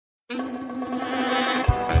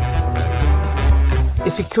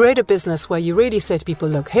If you create a business where you really say to people,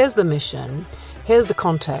 look, here's the mission, here's the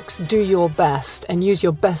context, do your best and use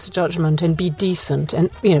your best judgment and be decent.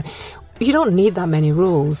 And, you don't need that many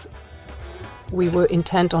rules. We were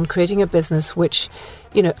intent on creating a business which,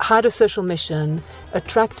 had a social mission,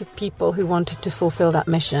 attracted people who wanted to fulfill that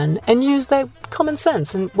mission and used their common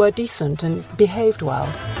sense and were decent and behaved well.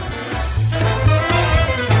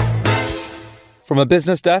 From a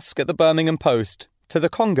business desk at the Birmingham Post to the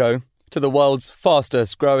Congo to the world's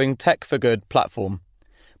fastest growing tech for good platform.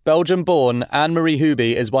 Belgium-born Anne-Marie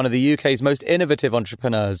Huby is one of the UK's most innovative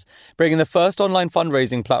entrepreneurs, bringing the first online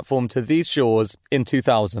fundraising platform to these shores in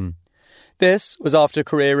 2000. This was after a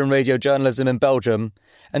career in radio journalism in Belgium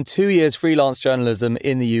and 2 years freelance journalism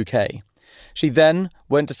in the UK. She then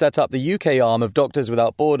went to set up the UK arm of Doctors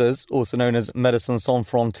Without Borders, also known as Médecins Sans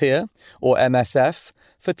Frontières, or MSF,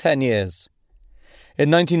 for 10 years. In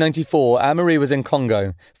 1994, Anne-Marie was in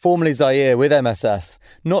Congo, formerly Zaire, with MSF,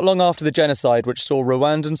 not long after the genocide which saw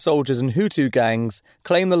Rwandan soldiers and Hutu gangs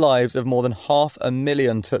claim the lives of more than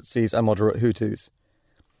 500,000 Tutsis and moderate Hutus.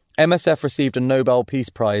 MSF received a Nobel Peace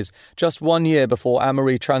Prize just 1 year before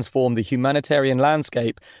Anne-Marie transformed the humanitarian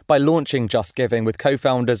landscape by launching JustGiving with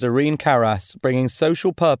co-founder Zareen Karas, bringing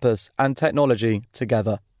social purpose and technology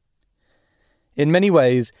together. In many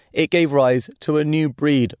ways, it gave rise to a new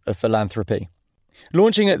breed of philanthropy.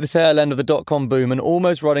 Launching at the tail end of the dot-com boom and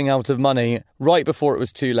almost running out of money right before it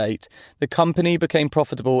was too late, the company became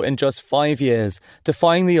profitable in just 5 years.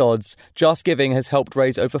 Defying the odds, JustGiving has helped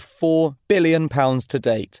raise over £4 billion to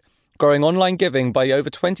date, growing online giving by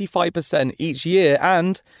over 25% each year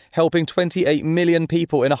and helping 28 million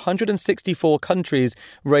people in 164 countries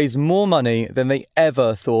raise more money than they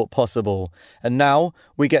ever thought possible. And now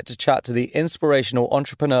we get to chat to the inspirational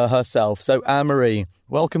entrepreneur herself. So Anne-Marie,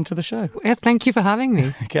 welcome to the show. Yeah, thank you for having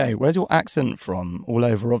me. Okay, where's your accent from? All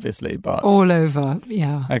over, obviously, but... All over,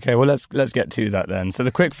 yeah. Okay, well, let's get to that then. So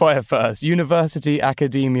the quick fire first. University,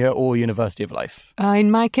 academia, or University of Life?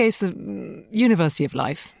 In my case, University of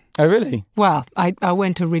Life. Oh, really? Well, I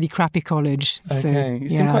went to a really crappy college. Okay, so, you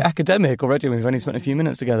seem quite academic already. We've only spent a few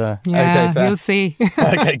minutes together. Yeah, okay, fair. You'll see.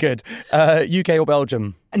 Okay, good. UK or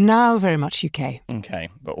Belgium? Now very much UK. Okay,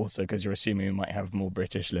 but also because you're assuming we might have more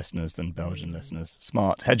British listeners than Belgian listeners.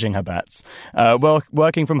 Smart, hedging her bets. Well,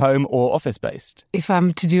 working from home or office-based? If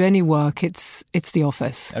I'm to do any work, it's the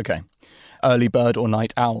office. Okay. Early bird or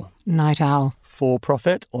night owl? Night owl. For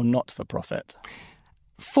profit or not for profit?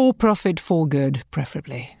 For profit, for good,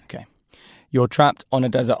 preferably. Okay. You're trapped on a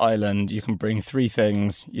desert island. You can bring 3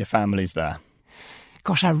 things. Your family's there.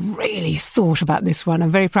 Gosh, I really thought about this one.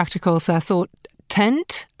 I'm very practical, so I thought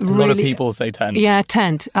tent. A lot of people say tent. Yeah,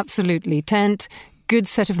 tent, absolutely. Tent, good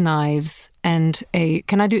set of knives, and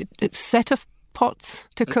can I do a set of pots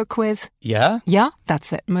to cook with? Yeah? Yeah,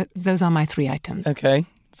 that's it. Those are my 3 items. Okay,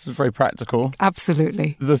 this is very practical.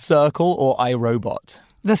 Absolutely. The Circle or iRobot?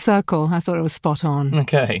 The Circle. I thought it was spot on.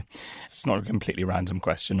 Okay. It's not a completely random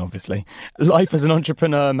question, obviously. Life as an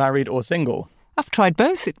entrepreneur, married or single? I've tried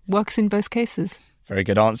both. It works in both cases. Very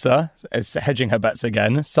good answer. It's hedging her bets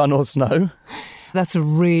again. Sun or snow? That's a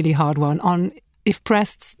really hard one. If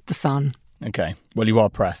pressed, the sun. Okay. Well, you are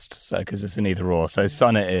pressed, so because it's an either or. So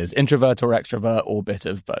sun it is. Introvert or extrovert or bit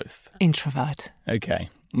of both? Introvert. Okay.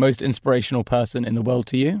 Most inspirational person in the world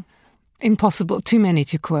to you? Impossible. Too many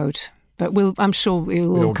to quote. But I'm sure it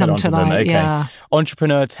will come to light. Okay. Yeah.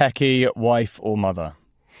 Entrepreneur, techie, wife or mother?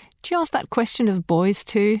 Do you ask that question of boys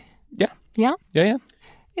too? Yeah. Yeah? Yeah.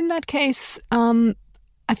 In that case, I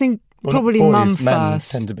think probably mum first. Men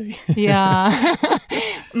tend to be. Yeah.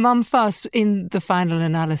 Mum first in the final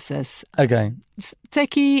analysis. Okay.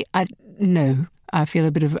 Techie, no. I feel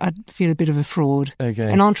a bit of a fraud.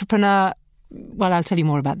 Okay. An entrepreneur, well, I'll tell you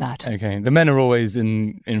more about that. Okay. The men are always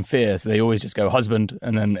in fear, so they always just go husband,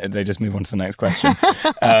 and then they just move on to the next question.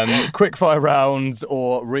 Quick fire rounds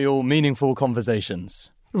or real meaningful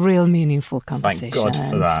conversations? Real meaningful conversations. Thank God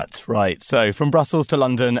for that. Right. So from Brussels to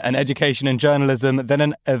London, an education in journalism, then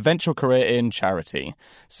an eventual career in charity.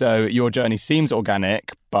 So your journey seems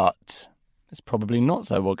organic, but it's probably not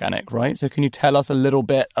so organic, right? So can you tell us a little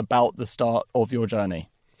bit about the start of your journey?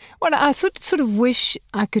 Well, I sort of wish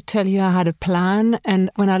I could tell you I had a plan. And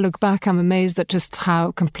when I look back, I'm amazed at just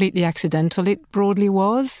how completely accidental it broadly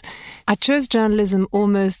was. I chose journalism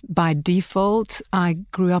almost by default. I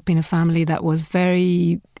grew up in a family that was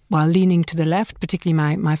very, leaning to the left,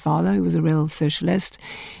 particularly my father, who was a real socialist.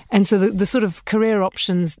 And so the sort of career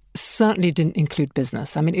options certainly didn't include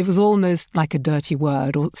business. I mean, it was almost like a dirty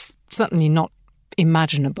word, or certainly not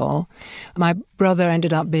imaginable. My brother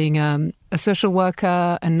ended up being a social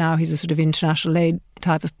worker, and now he's a sort of international aid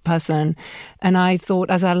type of person. And I thought,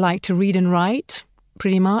 as I like to read and write,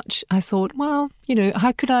 pretty much. I thought, well,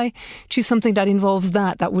 how could I choose something that involves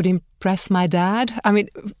that would impress my dad? I mean,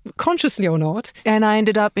 consciously or not. And I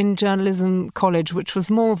ended up in journalism college, which was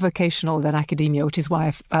more vocational than academia, which is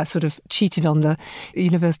why I sort of cheated on the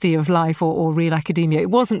University of Life or real academia. It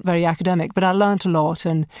wasn't very academic, but I learned a lot.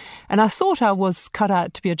 And I thought I was cut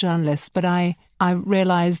out to be a journalist, but I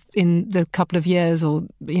realised in the couple of years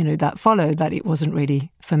that followed that it wasn't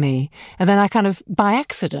really for me. And then I kind of, by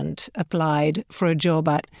accident, applied for a job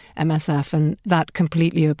at MSF, and that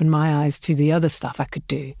completely opened my eyes to the other stuff I could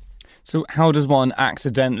do. So how does one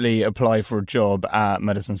accidentally apply for a job at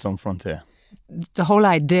Médecins Sans Frontières? The whole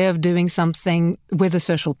idea of doing something with a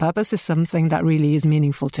social purpose is something that really is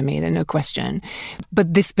meaningful to me, there's no question.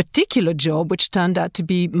 But this particular job, which turned out to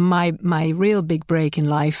be my real big break in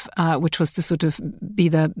life, which was to sort of be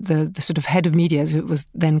the sort of head of media, as it was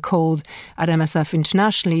then called at MSF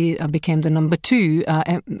internationally, I became the number 2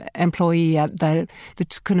 employee at the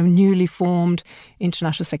kind of newly formed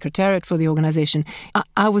international secretariat for the organisation.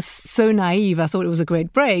 I was so naive, I thought it was a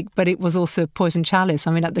great break, but it was also poison chalice.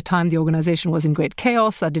 I mean, at the time the organisation was in great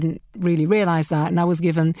chaos. I didn't really realise that, and I was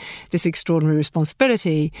given this extraordinary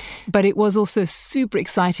responsibility. But it was also a super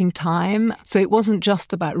exciting time. So it wasn't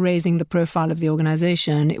just about raising the profile of the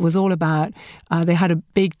organisation. It was all about, they had a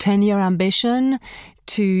big 10-year ambition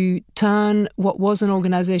to turn what was an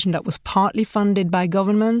organisation that was partly funded by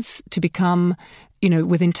governments to become,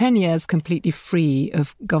 within 10 years, completely free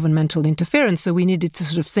of governmental interference. So we needed to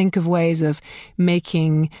sort of think of ways of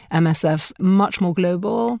making MSF much more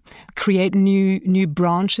global, create new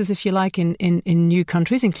branches, if you like, in new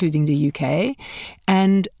countries, including the UK,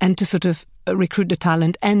 and to sort of recruit the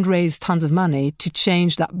talent and raise tons of money to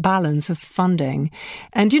change that balance of funding.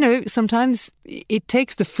 And, sometimes it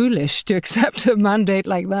takes the foolish to accept a mandate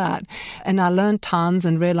like that. And I learned tons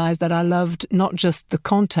and realized that I loved not just the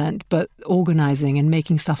content, but organizing and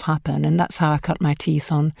making stuff happen. And that's how I cut my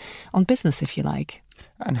teeth on business, if you like.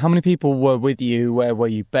 And how many people were with you? Where were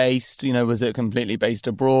you based? Was it completely based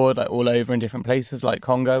abroad, like all over in different places like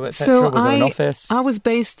Congo, etc.? Was there an office? I was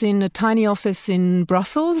based in a tiny office in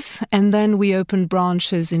Brussels, and then we opened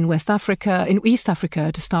branches in East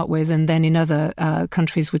Africa to start with, and then in other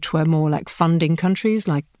countries which were more like funding countries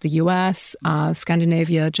like the US,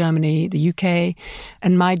 Scandinavia, Germany, the UK.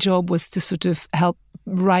 And my job was to sort of help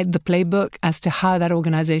write the playbook as to how that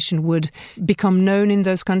organisation would become known in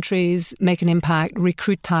those countries, make an impact,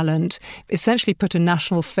 recruit talent, essentially put a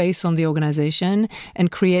national face on the organisation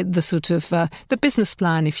and create the sort of the business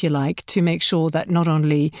plan, if you like, to make sure that not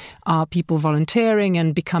only are people volunteering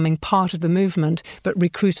and becoming part of the movement, but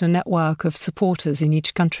recruit a network of supporters in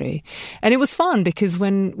each country. And it was fun because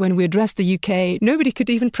when we addressed the UK, nobody could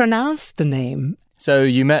even pronounce the name. So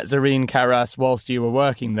you met Zareen Karas whilst you were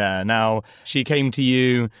working there. Now, she came to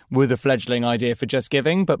you with a fledgling idea for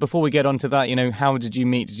JustGiving. But before we get onto that, how did you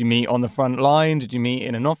meet? Did you meet on the front line? Did you meet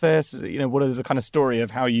in an office? What is the kind of story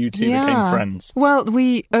of how you two became friends? Well,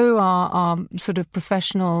 we owe our sort of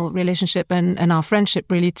professional relationship and our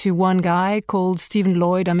friendship really to one guy called Stephen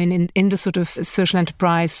Lloyd. I mean, in the sort of social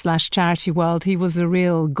enterprise / charity world, he was a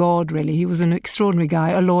real god, really. He was an extraordinary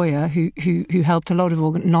guy, a lawyer who helped a lot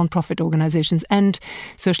of non-profit organisations and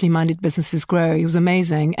socially minded businesses grow. He was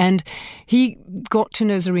amazing. And he got to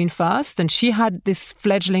know Zareen first, and she had this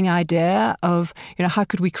fledgling idea of, how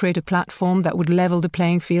could we create a platform that would level the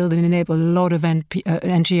playing field and enable a lot of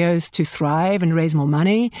NGOs to thrive and raise more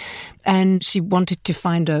money. And she wanted to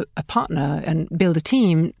find a partner and build a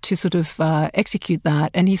team to sort of execute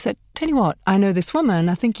that. And he said, tell you what, I know this woman,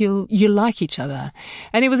 I think you'll like each other.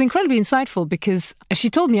 And it was incredibly insightful because she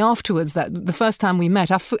told me afterwards that the first time we met,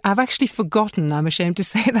 I've actually forgotten, I'm ashamed to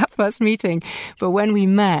say, that first meeting. But when we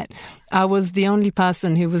met, I was the only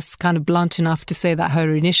person who was kind of blunt enough to say that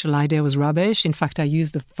her initial idea was rubbish. In fact, I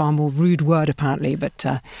used a far more rude word apparently, but,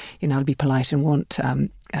 I'll be polite and won't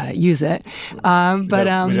use it. We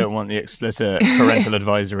don't want the explicit parental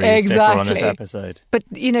advisory sticker on this episode. But,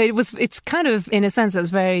 it's kind of, in a sense, that's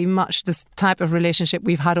very much this type of relationship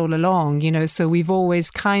we've had all along, so we've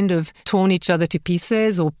always kind of torn each other to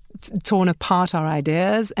pieces or torn apart our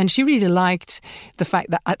ideas. And she really liked the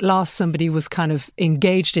fact that at last somebody was kind of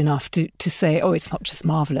engaged enough to say, oh, it's not just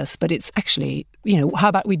marvellous, but it's actually, how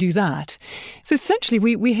about we do that? So essentially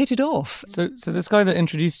we hit it off. So this guy that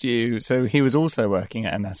introduced you, so he was also working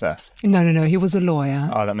at MSF? No, he was a lawyer.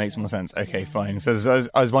 Oh, that makes more sense. Okay, fine. So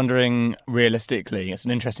I was wondering, realistically, it's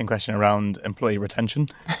an interesting question around employee retention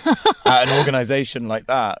at an organisation like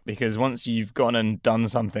that, because once you've gone and done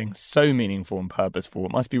something so meaningful and purposeful,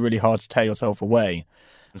 it must be really hard to tear yourself away.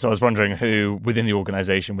 So I was wondering who within the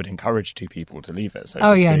organisation would encourage two people to leave it. So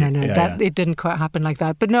no. It didn't quite happen like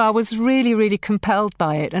that. But no, I was really, really compelled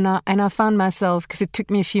by it. And I found myself, because it took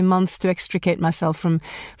me a few months to extricate myself from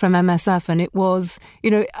MSF. And it was,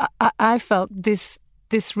 I felt this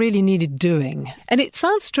really needed doing. And it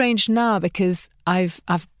sounds strange now because I've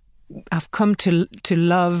come to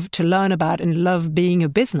learn about and love being a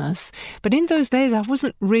business. But in those days, I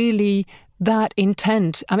wasn't really that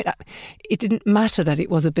intent. I mean, it didn't matter that it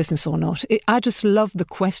was a business or not. I just loved the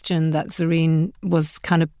question that Zareen was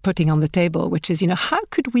kind of putting on the table, which is, how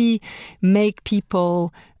could we make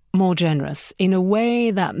people more generous in a way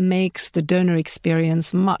that makes the donor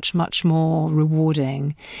experience much, much more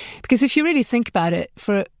rewarding? Because if you really think about it,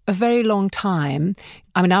 for a very long time,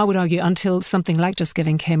 I mean, I would argue until something like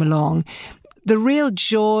JustGiving came along, the real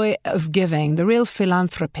joy of giving, the real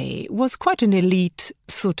philanthropy, was quite an elite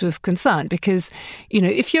sort of concern because,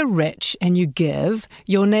 if you're rich and you give,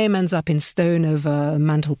 your name ends up in stone over a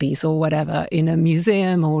mantelpiece or whatever, in a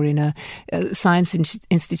museum or in a science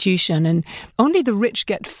institution, and only the rich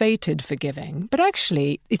get feted for giving. But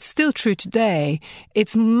actually, it's still true today.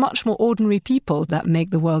 It's much more ordinary people that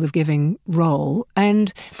make the world of giving roll.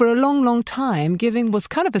 And for a long, long time, giving was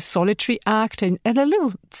kind of a solitary act and a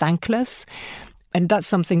little thankless. And that's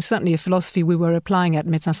something, certainly a philosophy we were applying at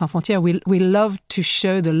Médecins Sans Frontières. We loved to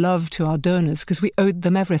show the love to our donors because we owed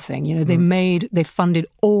them everything. They funded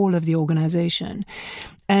all of the organisation.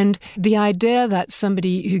 And the idea that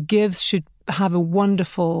somebody who gives should have a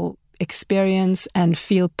wonderful experience and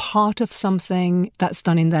feel part of something that's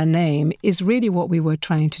done in their name is really what we were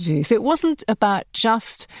trying to do. So it wasn't about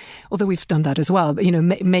just, although we've done that as well, but,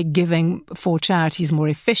 make giving for charities more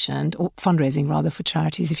efficient, or fundraising rather for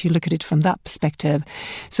charities, if you look at it from that perspective.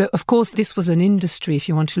 So, of course, this was an industry, if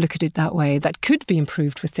you want to look at it that way, that could be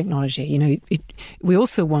improved with technology. We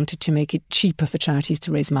also wanted to make it cheaper for charities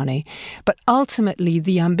to raise money. But ultimately,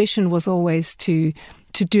 the ambition was always to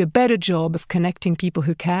do a better job of connecting people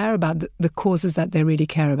who care about the causes that they really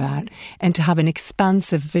care about and to have an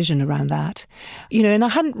expansive vision around that. And I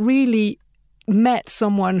hadn't really met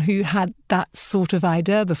someone who had that sort of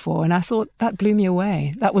idea before, and I thought that blew me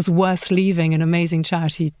away. That was worth leaving an amazing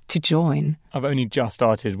charity to join. I've only just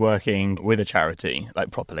started working with a charity,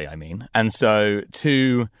 like properly, I mean. And so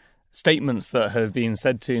two statements that have been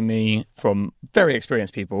said to me from very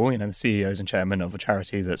experienced people, the CEOs and chairman of a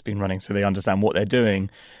charity that's been running so they understand what they're doing,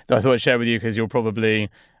 that I thought I'd share with you because you'll probably,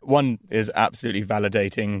 one is absolutely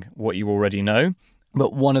validating what you already know,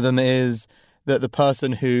 but one of them is that the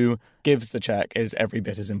person who gives the check is every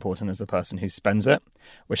bit as important as the person who spends it,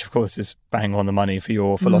 which of course is bang on the money for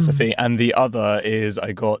your philosophy. And the other is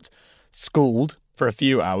I got schooled for a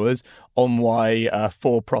few hours on why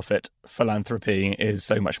for-profit philanthropy is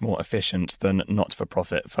so much more efficient than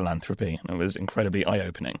not-for-profit philanthropy. And it was incredibly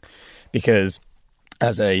eye-opening because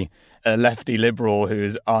as a lefty liberal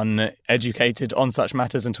who's uneducated on such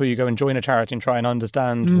matters until you go and join a charity and try and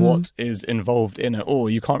understand what is involved in it, or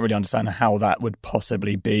you can't really understand how that would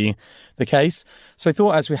possibly be the case. So I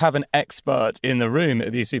thought as we have an expert in the room,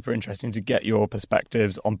 it'd be super interesting to get your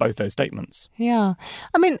perspectives on both those statements. Yeah.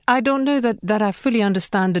 I mean, I don't know that I fully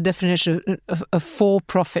understand the definition of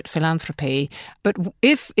for-profit philanthropy, but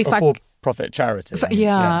if I... For-profit charity.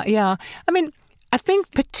 Yeah. I mean, I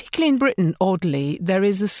think particularly in Britain, oddly, there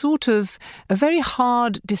is a very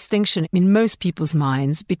hard distinction in most people's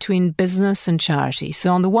minds between business and charity.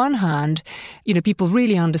 So on the one hand, people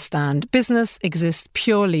really understand business exists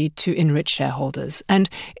purely to enrich shareholders. And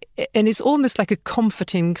it's almost like a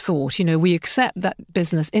comforting thought. We accept that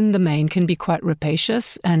business in the main can be quite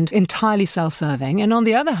rapacious and entirely self-serving. And on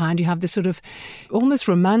the other hand, you have this sort of almost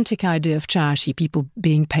romantic idea of charity, people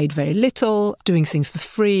being paid very little, doing things for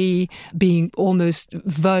free, being almost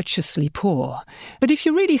virtuously poor. But if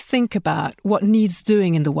you really think about what needs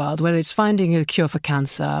doing in the world, whether it's finding a cure for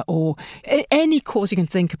cancer or any cause you can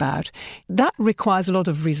think about, that requires a lot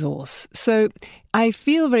of resource. So I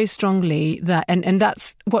feel very strongly that, and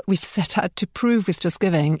that's what we've set out to prove with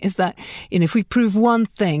JustGiving, is that, if we prove one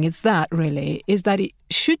thing, it's that really, is that it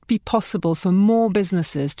should be possible for more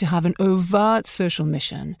businesses to have an overt social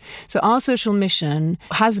mission. So our social mission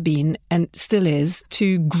has been, and still is,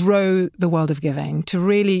 to grow the world of giving, to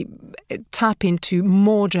really tap into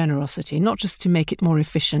more generosity, not just to make it more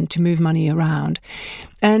efficient, to move money around.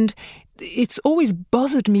 And it's always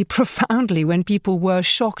bothered me profoundly when people were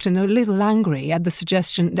shocked and a little angry at the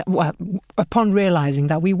suggestion that, well, upon realizing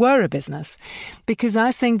that we were a business, because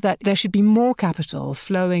I think that there should be more capital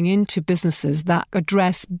flowing into businesses that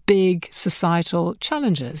address big societal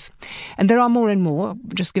challenges. And there are more and more.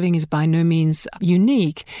 JustGiving is by no means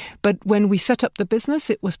unique. But when we set up the business,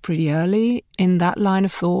 it was pretty early in that line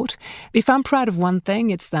of thought. If I'm proud of one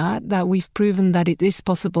thing, it's that we've proven that it is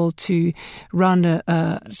possible to run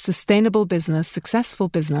a sustainable business, successful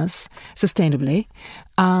business, sustainably,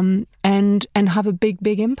 and have a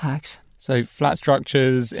big impact. So flat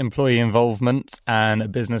structures, employee involvement, and a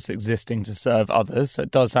business existing to serve others. So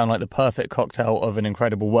it does sound like the perfect cocktail of an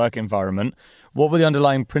incredible work environment. What were the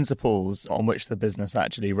underlying principles on which the business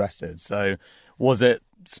actually rested? So was it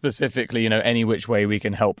specifically, any which way we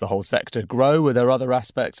can help the whole sector grow? Were there other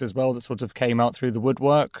aspects as well that sort of came out through the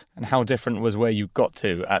woodwork? And how different was where you got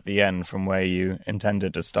to at the end from where you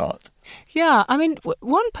intended to start? Yeah, I mean,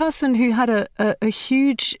 one person who had a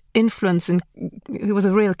huge influence and who was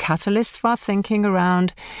a real catalyst for our thinking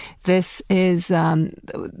around this is our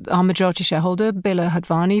majority shareholder, Bela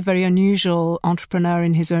Hadvani, very unusual entrepreneur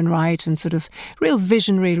in his own right and sort of real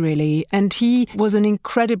visionary, really. And he was an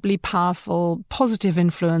incredibly powerful, positive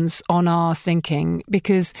influence on our thinking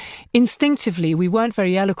because instinctively we weren't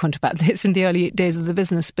very eloquent about this in the early days of the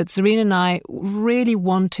business, but Zareen and I really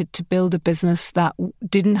wanted to build a business that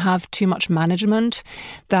didn't have too much management,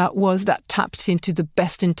 that tapped into the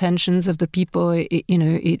best intentions of the people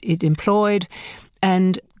it employed,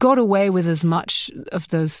 and got away with as much of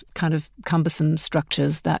those kind of cumbersome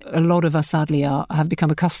structures that a lot of us sadly have become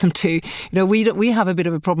accustomed to. We have a bit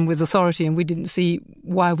of a problem with authority, and we didn't see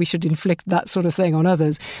why we should inflict that sort of thing on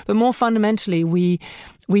others. But more fundamentally, we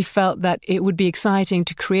felt that it would be exciting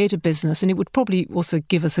to create a business, and it would probably also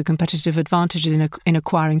give us a competitive advantage in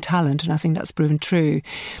acquiring talent, and I think that's proven true.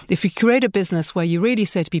 If you create a business where you really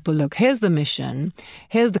say to people, look, here's the mission,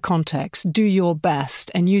 here's the context, do your best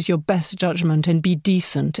and use your best judgment and be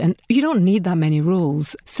decent, and you don't need that many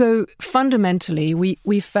rules. So fundamentally,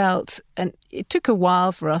 we felt, and it took a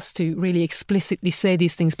while for us to really explicitly say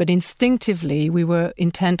these things, but instinctively we were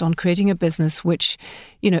intent on creating a business which,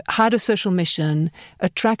 had a social mission,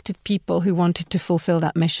 attracted people who wanted to fulfill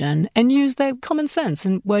that mission and used their common sense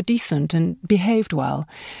and were decent and behaved well.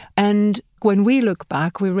 And when we look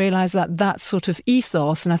back, we realize that sort of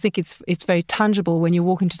ethos, and I think it's very tangible when you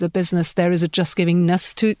walk into the business, there is a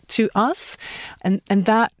JustGiving-ness to us. And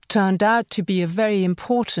that turned out to be a very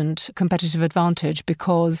important competitive advantage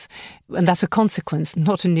because, and that's a consequence,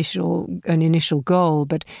 not an initial goal,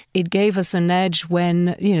 but it gave us an edge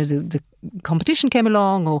when, the competition came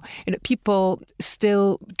along, or people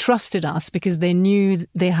still trusted us because they knew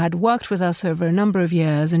they had worked with us over a number of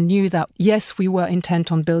years and knew that, yes, we were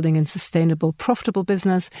intent on building a sustainable, profitable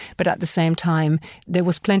business, but at the same time, there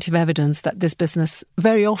was plenty of evidence that this business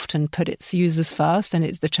very often put its users first and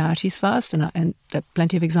it's the charities first, and there are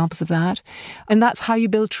plenty of examples of that. And that's how you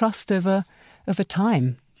build trust over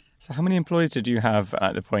time. So how many employees did you have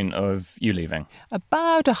at the point of you leaving?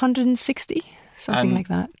 About 160. Something like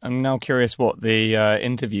that. I'm now curious what the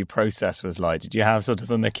interview process was like. Did you have sort of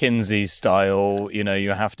a McKinsey style,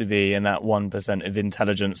 you have to be in that 1% of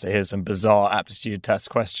intelligence, so here's some bizarre aptitude test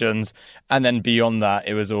questions, and then beyond that,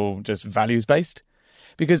 it was all just values-based?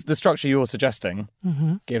 Because the structure you're suggesting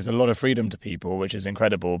gives a lot of freedom to people, which is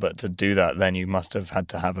incredible. But to do that, then you must have had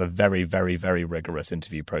to have a very, very, very rigorous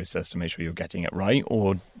interview process to make sure you're getting it right.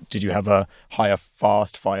 Or did you have a hire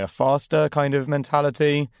fast, fire faster kind of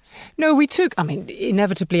mentality? No,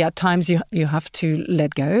 inevitably at times you have to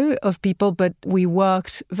let go of people. But we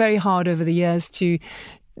worked very hard over the years to,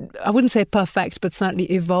 I wouldn't say perfect, but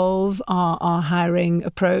certainly evolve our hiring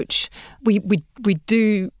approach. We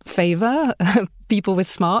do favour people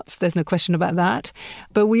with smarts, there's no question about that.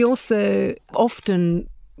 But we also often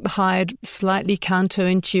hired slightly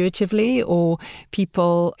counterintuitively, or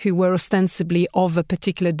people who were ostensibly of a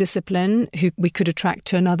particular discipline who we could attract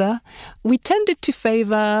to another. We tended to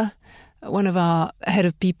favour, one of our head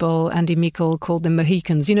of people, Andy Meikle, called them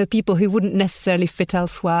Mohicans. People who wouldn't necessarily fit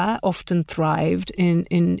elsewhere often thrived in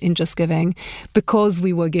JustGiving because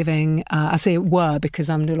we were giving, I say were because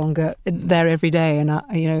I'm no longer there every day and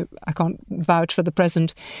I can't vouch for the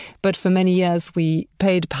present. But for many years, we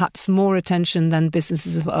paid perhaps more attention than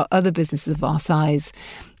other businesses of our size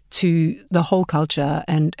to the whole culture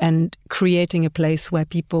and creating a place where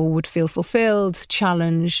people would feel fulfilled,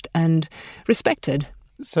 challenged and respected.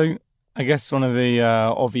 So I guess one of the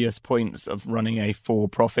obvious points of running a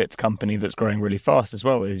for-profit company that's growing really fast as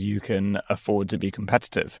well is you can afford to be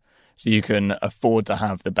competitive. So you can afford to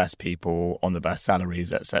have the best people on the best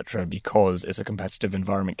salaries, etc., because it's a competitive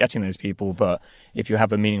environment getting those people. But if you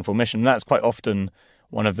have a meaningful mission, that's quite often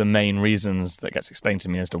one of the main reasons that gets explained to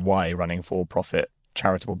me as to why running for-profit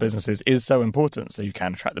charitable businesses is so important. So you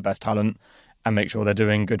can attract the best talent and make sure they're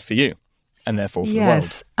doing good for you and therefore for the world.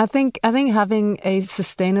 Yes, I think having a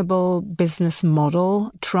sustainable business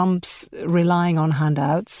model trumps relying on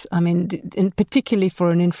handouts. I mean, particularly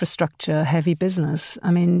for an infrastructure-heavy business.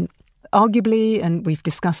 I mean, arguably, and we've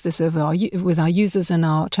discussed this with our users and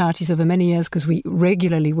our charities over many years, because we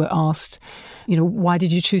regularly were asked, why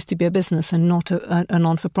did you choose to be a business and not a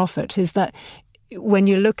non-for-profit, is that when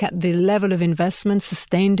you look at the level of investment,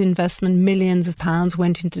 sustained investment, millions of pounds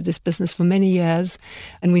went into this business for many years.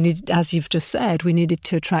 And we needed, as you've just said, we needed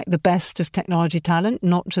to attract the best of technology talent,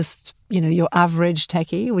 not just, your average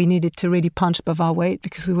techie. We needed to really punch above our weight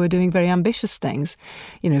because we were doing very ambitious things.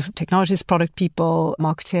 Technologists, product people,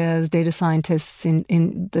 marketeers, data scientists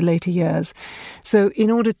in the later years. So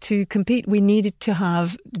in order to compete, we needed to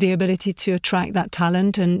have the ability to attract that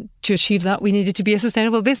talent, and to achieve that, we needed to be a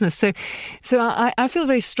sustainable business. So I feel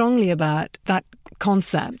very strongly about that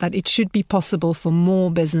concept, that it should be possible for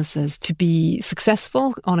more businesses to be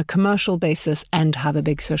successful on a commercial basis and have a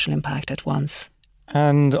big social impact at once.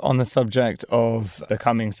 And on the subject of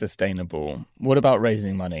becoming sustainable, what about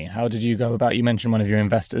raising money? How did you go about? You mentioned one of your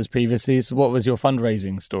investors previously. So what was your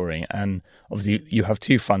fundraising story? And obviously you have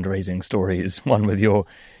two fundraising stories, one with your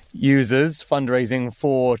users fundraising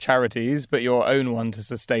for charities, but your own one to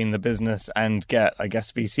sustain the business and get, I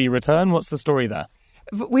guess, VC return. What's the story there?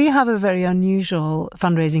 We have a very unusual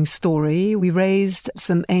fundraising story. We raised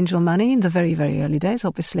some angel money in the very, very early days,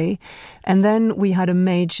 obviously. And then we had a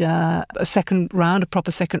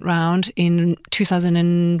proper second round in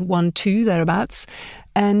 2001-2, thereabouts.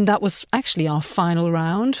 And that was actually our final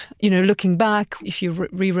round. Looking back, if you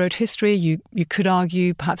rewrote history, you could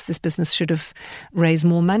argue perhaps this business should have raised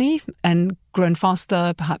more money and grown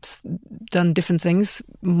faster, perhaps done different things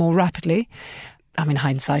more rapidly. I mean,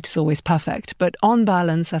 hindsight is always perfect. But on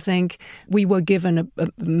balance, I think we were given a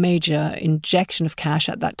major injection of cash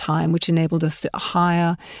at that time, which enabled us to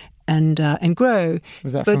hire and grow.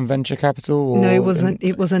 Was that from venture capital? Or no, it wasn't.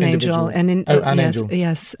 It was an angel. Angel.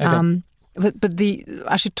 Yes. Okay. But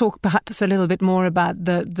I should talk perhaps a little bit more about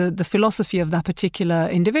the philosophy of that particular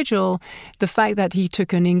individual. The fact that he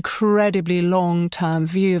took an incredibly long-term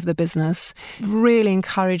view of the business really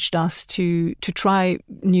encouraged us to try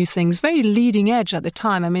new things, very leading edge at the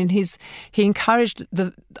time. I mean, he encouraged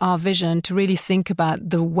our vision to really think about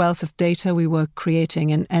the wealth of data we were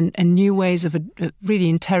creating and new ways of really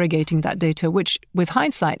interrogating that data, which with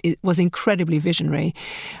hindsight it was incredibly visionary.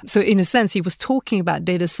 So in a sense, he was talking about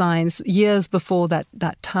data science years before that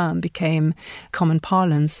term became common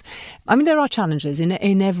parlance. I mean, there are challenges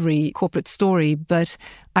in every corporate story, but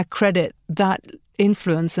I credit that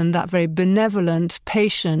influence and that very benevolent,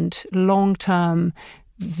 patient, long-term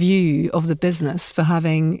view of the business for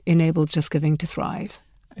having enabled JustGiving to thrive.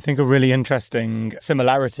 I think a really interesting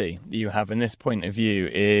similarity that you have in this point of view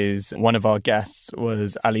is one of our guests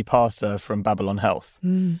was Ali Parsa from Babylon Health.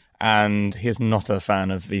 And he is not a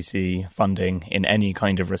fan of VC funding in any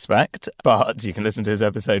kind of respect, but you can listen to his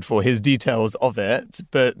episode for his details of it.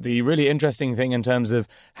 But the really interesting thing in terms of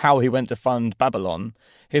how he went to fund Babylon,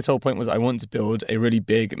 his whole point was, I want to build a really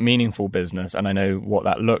big, meaningful business, and I know what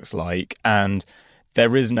that looks like. And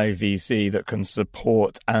there is no VC that can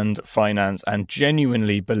support and finance and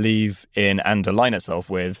genuinely believe in and align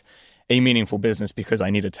itself with a meaningful business because I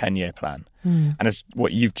need a 10-year plan. And it's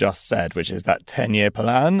what you've just said, which is that 10-year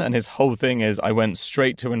plan. And his whole thing is I went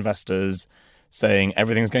straight to investors saying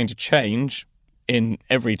everything's going to change in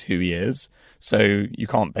every 2 years. So you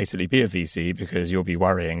can't basically be a VC because you'll be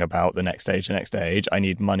worrying about the next stage, I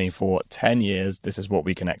need money for 10 years. This is what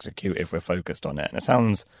we can execute if we're focused on it. And it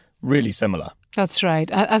sounds really similar. That's right.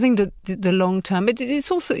 I think that the long term,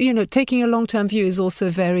 it's also, taking a long term view is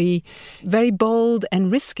also very, very bold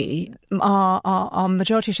and risky. Our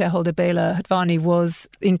majority shareholder, Bela Hadvani, was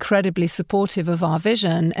incredibly supportive of our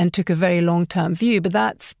vision and took a very long term view. But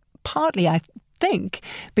that's partly, I think,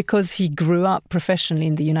 because he grew up professionally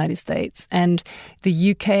in the United States, and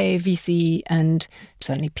the UK VC and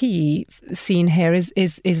certainly PE scene here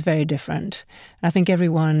is very different. And I think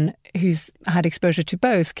everyone who's had exposure to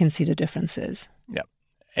both can see the differences. Yeah.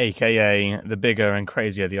 AKA, the bigger and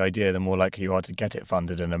crazier the idea, the more likely you are to get it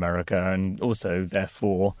funded in America, and also,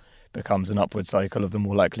 therefore, becomes an upward cycle of the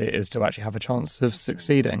more likely it is to actually have a chance of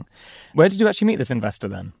succeeding. Where did you actually meet this investor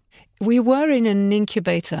then? We were in an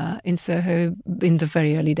incubator in Soho in the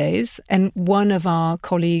very early days, and one of our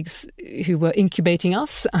colleagues who were incubating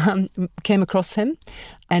us came across him.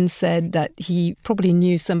 and said that he probably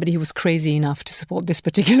knew somebody who was crazy enough to support this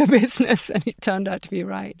particular business, and it turned out to be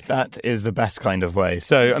right. That is the best kind of way.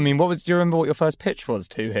 So, I mean, do you remember what your first pitch was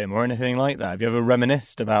to him or anything like that? Have you ever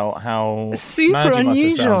reminisced about how super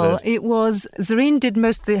unusual it was? Zareen did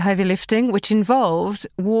most of the heavy lifting, which involved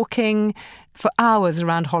walking for hours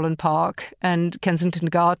around Holland Park and Kensington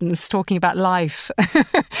Gardens talking about life.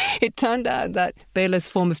 It turned out that Baylor's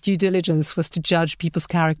form of due diligence was to judge people's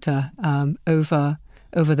character over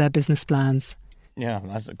their business plans. Yeah,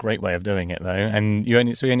 that's a great way of doing it, though. And you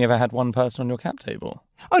only ever had one person on your cap table?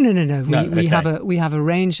 Oh no. We have a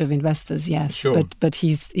range of investors, yes. Sure. But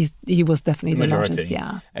he was definitely the largest,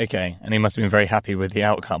 yeah. Okay, and he must have been very happy with the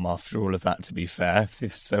outcome after all of that, to be fair,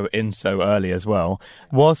 so early as well.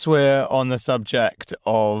 Whilst we're on the subject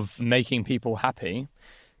of making people happy,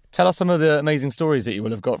 tell us some of the amazing stories that you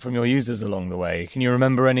will have got from your users along the way. Can you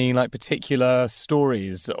remember any particular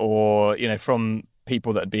stories or, from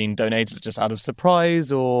people that had been donated just out of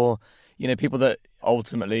surprise, or, people that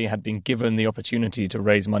ultimately had been given the opportunity to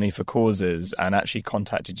raise money for causes and actually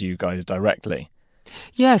contacted you guys directly?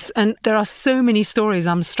 Yes, and there are so many stories.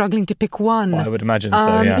 I'm struggling to pick one. Well, I would imagine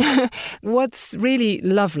so, yeah. What's really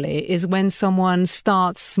lovely is when someone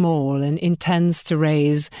starts small and intends to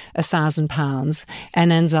raise £1,000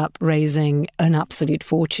 and ends up raising an absolute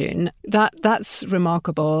fortune. That's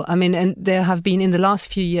remarkable. I mean, and there have been in the last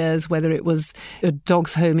few years, whether it was a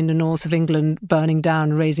dog's home in the north of England burning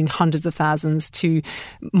down, raising hundreds of thousands, to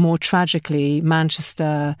more tragically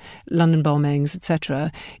Manchester, London bombings, etc.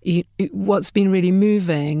 What's been really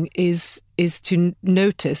moving is to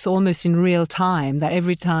notice almost in real time that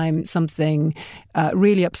every time something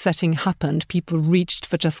really upsetting happened, people reached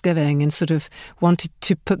for JustGiving and sort of wanted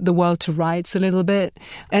to put the world to rights a little bit.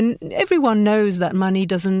 And everyone knows that money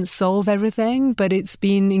doesn't solve everything, but it's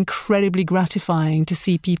been incredibly gratifying to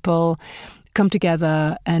see people come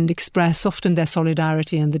together and express often their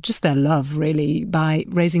solidarity and just their love, really, by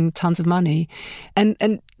raising tons of money. And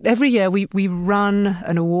every year we run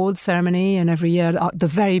an awards ceremony, and every year the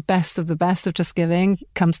very best of the best of JustGiving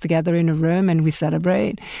comes together in a room and we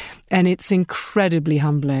celebrate. And it's incredibly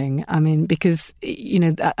humbling. I mean, because,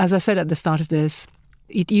 as I said at the start of this,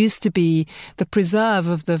 it used to be the preserve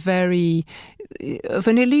of of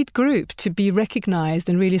an elite group to be recognised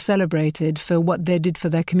and really celebrated for what they did for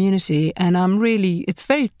their community. And it's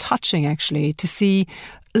very touching actually to see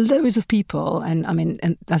loads of people. And I mean,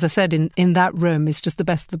 and as I said, in that room, it's just the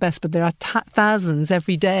best of the best, but there are thousands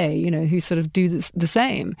every day, who sort of do the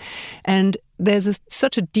same. And there's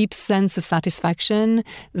such a deep sense of satisfaction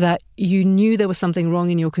that you knew there was something wrong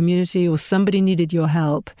in your community or somebody needed your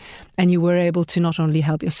help, and you were able to not only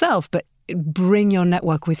help yourself, but bring your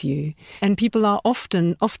network with you. And people are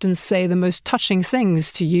often say the most touching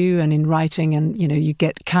things to you and in writing, and you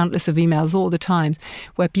get countless of emails all the time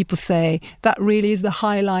where people say that really is the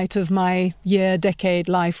highlight of my year, decade,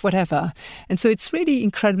 life, whatever. And so it's really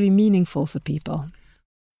incredibly meaningful for people.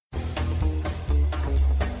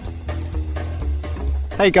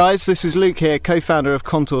 Hey guys, this is Luke here, co-founder of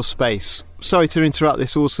Contour Space. Sorry to interrupt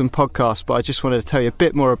this awesome podcast, but I just wanted to tell you a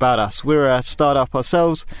bit more about us. We're a startup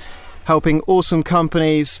ourselves, helping awesome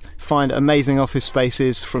companies find amazing office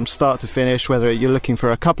spaces from start to finish, whether you're looking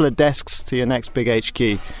for a couple of desks to your next big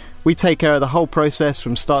HQ. We take care of the whole process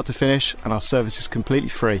from start to finish, and our service is completely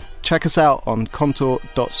free. Check us out on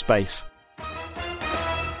contour.space.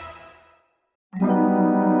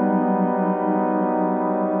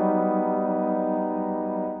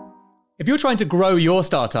 If you're trying to grow your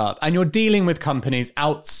startup and you're dealing with companies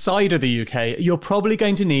outside of the UK, you're probably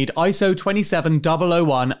going to need ISO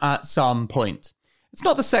 27001 at some point. It's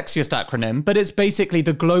not the sexiest acronym, but it's basically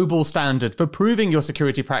the global standard for proving your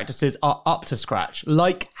security practices are up to scratch,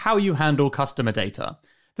 like how you handle customer data.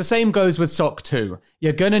 The same goes with SOC 2.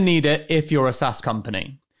 You're going to need it if you're a SaaS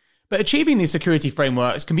company. But achieving these security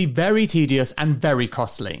frameworks can be very tedious and very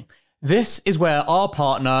costly. This is where our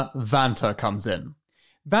partner, Vanta, comes in.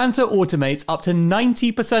 Vanta automates up to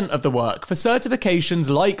 90% of the work for certifications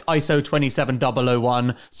like ISO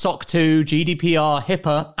 27001, SOC 2, GDPR,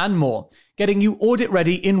 HIPAA, and more, getting you audit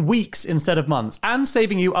ready in weeks instead of months, and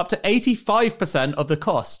saving you up to 85% of the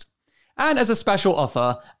cost. And as a special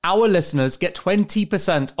offer, our listeners get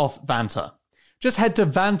 20% off Vanta. Just head to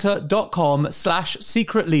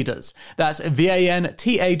vanta.com/secretleaders. That's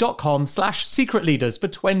vanta.com/secretleaders for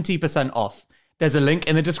 20% off. There's a link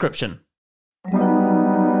in the description.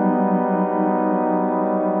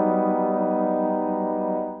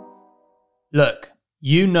 Look,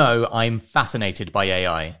 I'm fascinated by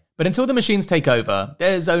AI, but until the machines take over,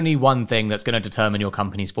 there's only one thing that's going to determine your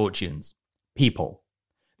company's fortunes: people.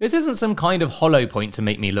 This isn't some kind of hollow point to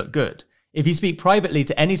make me look good. If you speak privately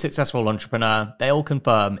to any successful entrepreneur, they'll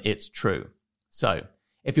confirm it's true. So,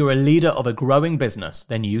 if you're a leader of a growing business,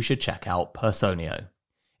 then you should check out Personio.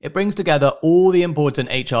 It brings together all the important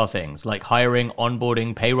HR things like hiring,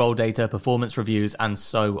 onboarding, payroll data, performance reviews, and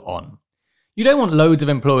so on. You don't want loads of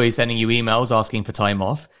employees sending you emails asking for time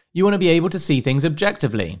off. You want to be able to see things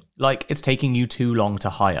objectively, like it's taking you too long to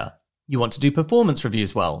hire. You want to do performance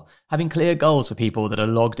reviews well, having clear goals for people that are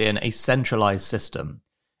logged in a centralized system.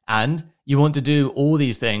 And you want to do all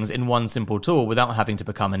these things in one simple tool without having to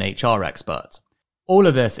become an HR expert. All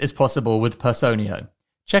of this is possible with Personio.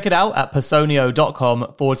 Check it out at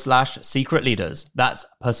personio.com/secret leaders. That's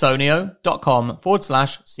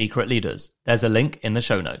personio.com/secret leaders. There's a link in the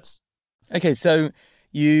show notes. Okay, so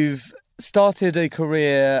you've started a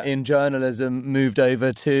career in journalism, moved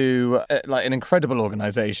over to like an incredible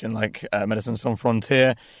organisation like Médecins Sans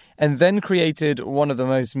Frontières, and then created one of the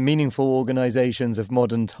most meaningful organisations of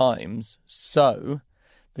modern times. So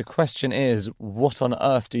the question is, what on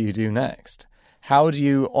earth do you do next? How do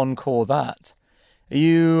you encore that? Are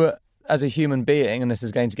you, as a human being, and this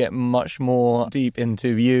is going to get much more deep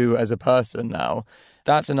into you as a person now,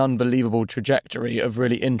 that's an unbelievable trajectory of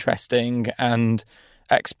really interesting and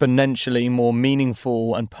exponentially more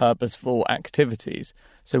meaningful and purposeful activities.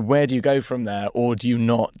 So where do you go from there, or do you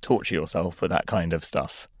not torture yourself with that kind of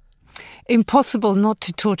stuff? Impossible not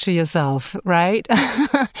to torture yourself, right?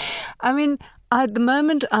 I mean, at the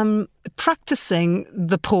moment, I'm practicing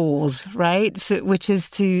the pause, right? So, which is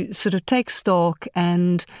to sort of take stock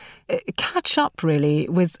and catch up, really,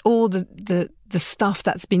 with all the stuff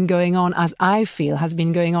that's been going on, as I feel has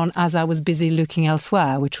been going on as I was busy looking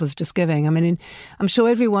elsewhere, which was JustGiving. I mean, I'm sure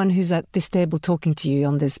everyone who's at this table talking to you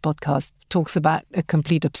on this podcast talks about a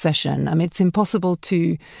complete obsession. I mean, it's impossible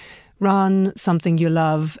to run something you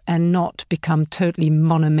love and not become totally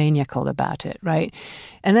monomaniacal about it, right?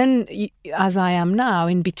 And then, as I am now,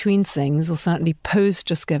 in between things, or certainly post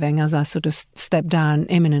JustGiving, as I sort of step down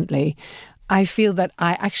imminently, I feel that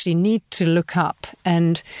I actually need to look up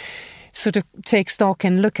and sort of take stock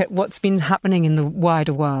and look at what's been happening in the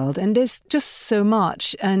wider world. And there's just so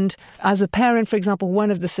much. And as a parent, for example,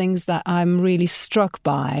 one of the things that I'm really struck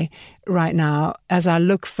by right now, as I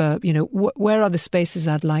look for, where are the spaces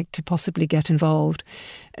I'd like to possibly get involved?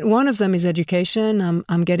 One of them is education.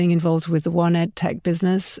 I'm getting involved with the One Ed Tech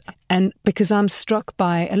business. And because I'm struck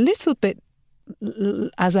by a little bit,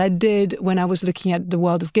 as I did when I was looking at the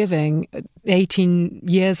world of giving 18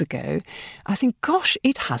 years ago, I think, gosh,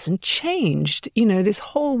 it hasn't changed. This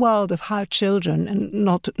whole world of how children, and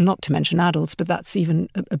not to mention adults, but that's even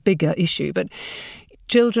a bigger issue, but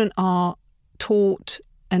children are taught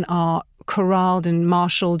and are corralled and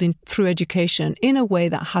marshaled through education in a way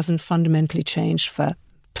that hasn't fundamentally changed for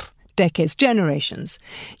decades, generations.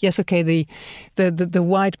 Yes, okay, the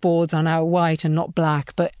whiteboards are now white and not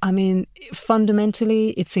black, but I mean,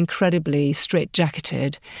 fundamentally, it's incredibly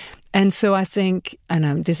straitjacketed. And so I think,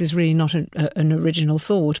 and this is really not an original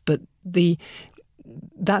thought, but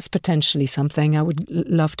that's potentially something I would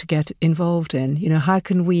love to get involved in. How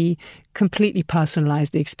can we completely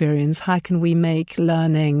personalize the experience? How can we make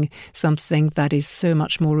learning something that is so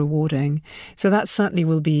much more rewarding? So that certainly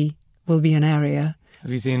will be an area.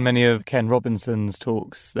 Have you seen many of Ken Robinson's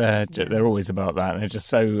talks? They're always about that. They're just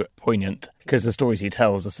so poignant because the stories he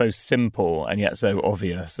tells are so simple and yet so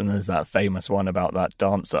obvious. And there's that famous one about that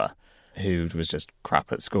dancer who was just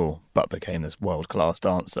crap at school but became this world-class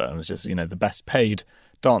dancer and was just, the best paid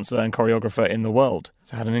dancer and choreographer in the world.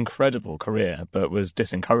 So had an incredible career but was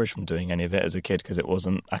disencouraged from doing any of it as a kid because it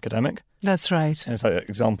wasn't academic. That's right. And it's like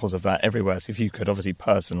examples of that everywhere. So if you could obviously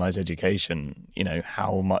personalise education,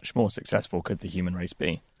 how much more successful could the human race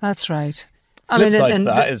be? That's right. Flip side to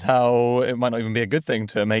that is how it might not even be a good thing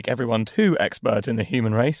to make everyone too expert in the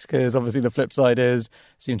human race, because obviously the flip side is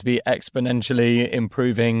seem to be exponentially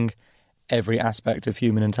improving every aspect of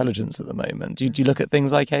human intelligence at the moment. Do you look at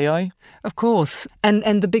things like AI? Of course.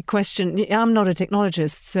 And the big question, I'm not a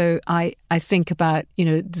technologist, so I think about,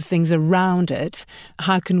 the things around it.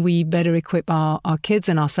 How can we better equip our kids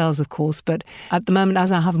and ourselves, of course? But at the moment,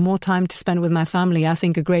 as I have more time to spend with my family, I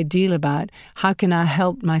think a great deal about how can I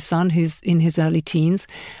help my son who's in his early teens?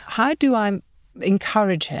 How do I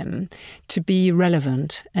encourage him to be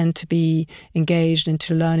relevant and to be engaged and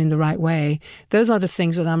to learn in the right way? Those are the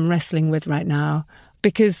things that I'm wrestling with right now,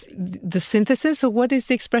 because the synthesis, or what is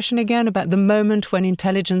the expression again, about the moment when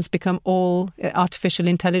intelligence become all artificial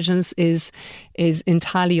intelligence is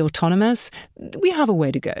entirely autonomous, we have a way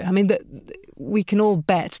to go. I mean, we can all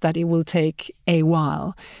bet that it will take a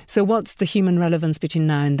while. So what's the human relevance between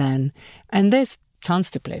now and then? And there's tons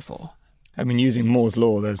to play for. I mean, using Moore's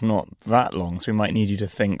law, there's not that long, so we might need you to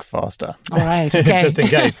think faster. All right, okay. Just in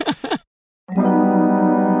case.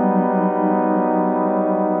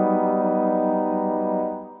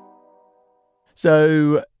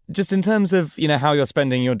 So just in terms of, how you're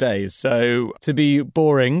spending your days. So to be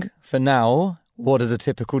boring for now, what does a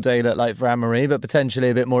typical day look like for Anne-Marie? But potentially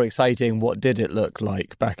a bit more exciting, what did it look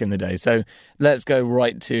like back in the day? So let's go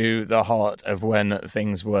right to the heart of when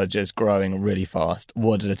things were just growing really fast.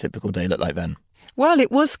 What did a typical day look like then? Well,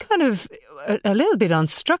 it was kind of a little bit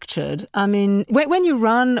unstructured. I mean, when you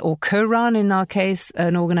run or co-run, in our case,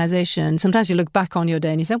 an organization, sometimes you look back on your day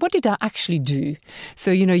and you say, what did I actually do?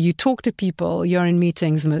 So, you talk to people, you're in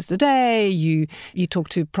meetings most of the day, you talk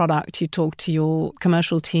to product, you talk to your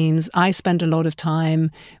commercial teams. I spend a lot of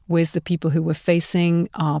time with the people who were facing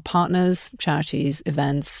our partners, charities,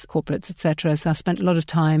 events, corporates, etc. So I spent a lot of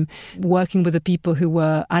time working with the people who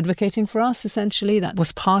were advocating for us, essentially. That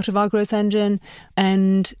was part of our growth engine.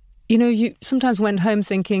 And you sometimes went home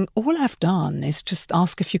thinking, all I've done is just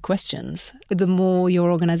ask a few questions. The more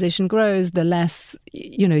your organization grows, the less,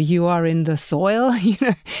 you are in the soil,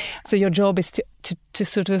 So your job is to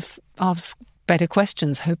sort of ask better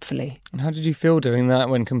questions, hopefully. And how did you feel doing that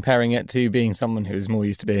when comparing it to being someone who's more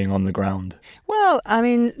used to being on the ground? Well, I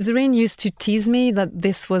mean, Zareen used to tease me that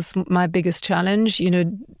this was my biggest challenge,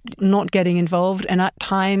 not getting involved. And at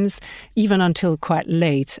times, even until quite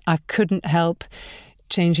late, I couldn't help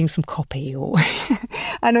changing some copy, or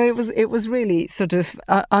I know it was really sort of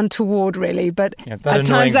untoward, really, but at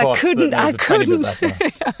times I couldn't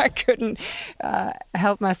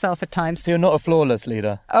help myself at times. So you're not a flawless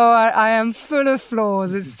leader? Oh, I am full of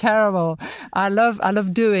flaws. It's terrible. I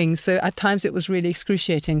love doing, so at times it was really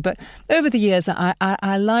excruciating. But over the years,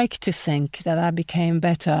 I like to think that I became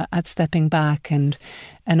better at stepping back and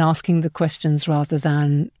asking the questions rather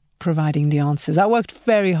than providing the answers. I worked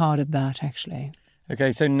very hard at that, actually.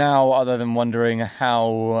 Okay, so now, other than wondering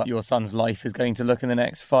how your son's life is going to look in the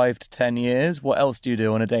next 5 to 10 years, what else do you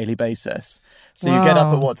do on a daily basis? So you get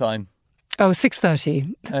up at what time? Oh,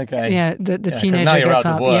 6:30. Okay. Yeah, the teenager now you're gets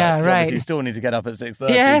out up. of work. Yeah, right. You still need to get up at 6:30.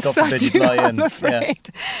 Yes, God forbid I you do, lie in. I'm afraid.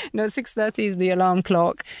 Yeah. No, 6:30 is the alarm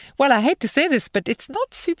clock. Well, I hate to say this, but it's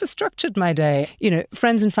not super structured, my day.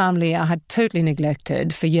 Friends and family I had totally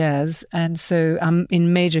neglected for years. And so I'm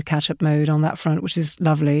in major catch-up mode on that front, which is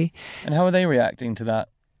lovely. And how are they reacting to that?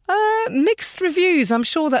 Mixed reviews. I'm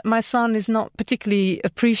sure that my son is not particularly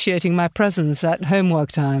appreciating my presence at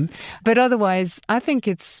homework time. But otherwise, I think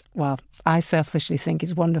I selfishly think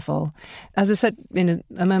it's wonderful. As I said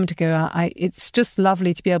a moment ago, it's just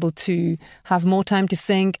lovely to be able to have more time to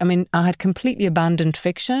think. I mean, I had completely abandoned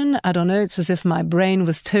fiction. I don't know, it's as if my brain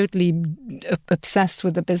was totally obsessed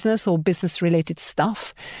with the business or business-related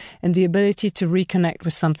stuff. And the ability to reconnect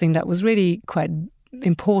with something that was really quite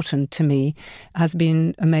important to me has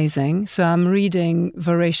been amazing. So I'm reading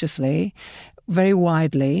voraciously, very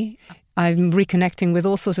widely. I'm reconnecting with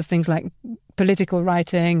all sorts of things like political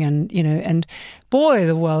writing and boy,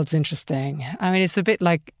 the world's interesting. I mean,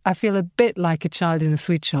 I feel a bit like a child in a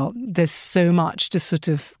sweet shop. There's so much to sort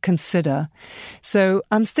of consider. So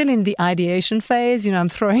I'm still in the ideation phase. I'm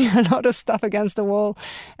throwing a lot of stuff against the wall.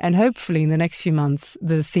 And hopefully in the next few months,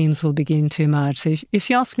 the themes will begin to emerge. So if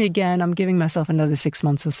you ask me again, I'm giving myself another 6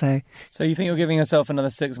 months or so. So you think you're giving yourself another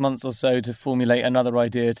 6 months or so to formulate another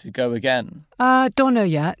idea to go again? Don't know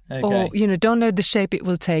yet. Okay. Or, don't know the shape it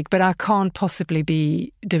will take. But I can't possibly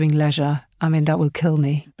be doing leisure. I mean, that will kill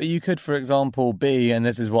me. But you could, for example, be, and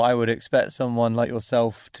this is what I would expect someone like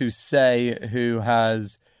yourself to say who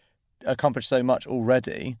has accomplished so much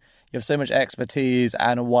already. You have so much expertise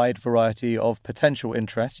and a wide variety of potential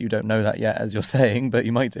interests. You don't know that yet, as you're saying, but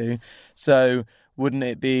you might do. So wouldn't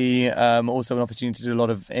it be also an opportunity to do a lot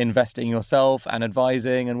of investing yourself and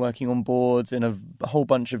advising and working on boards in a whole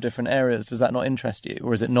bunch of different areas? Does that not interest you,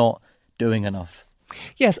 or is it not doing enough?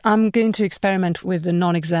 Yes, I'm going to experiment with the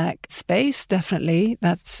non-exec space, definitely.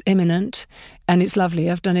 That's imminent. And it's lovely.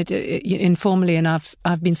 I've done it informally, and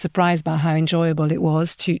I've been surprised by how enjoyable it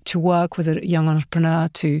was to work with a young entrepreneur,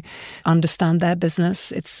 to understand their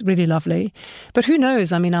business. It's really lovely. But who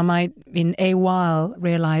knows? I mean, I might in a while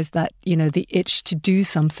realize that, the itch to do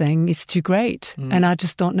something is too great. And I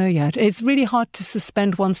just don't know yet. It's really hard to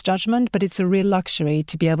suspend one's judgment, but it's a real luxury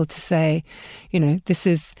to be able to say, this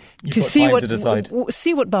is to see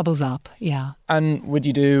what bubbles up. Yeah. And would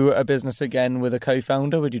you do a business again with a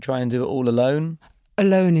co-founder? Would you try and do it all alone?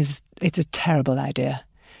 Alone it's a terrible idea.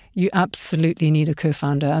 You absolutely need a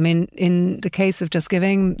co-founder. I mean, in the case of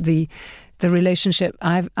JustGiving, the relationship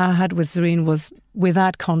I had with Zareen was,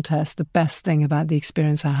 without contest, the best thing about the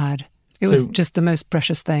experience I had. It was just the most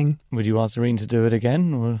precious thing. Would you ask Zareen to do it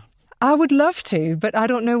again? Or? I would love to, but I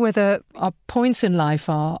don't know whether our points in life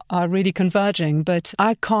are really converging. But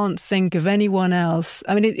I can't think of anyone else.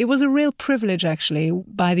 I mean, it was a real privilege, actually.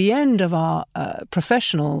 By the end of our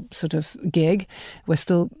professional sort of gig, we're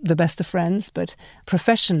still the best of friends, but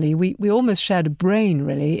professionally, we almost shared a brain,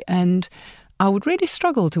 really. And I would really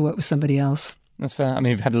struggle to work with somebody else. That's fair. I mean,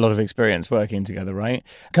 you've had a lot of experience working together, right?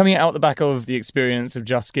 Coming out the back of the experience of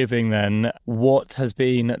JustGiving then, what has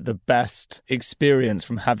been the best experience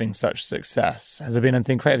from having such success? Has there been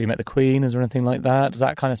anything creative? You met the Queen? Is there anything like that? Does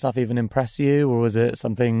that kind of stuff even impress you? Or was it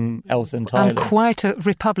something else entirely? I'm quite a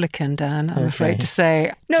Republican, Dan, I'm afraid to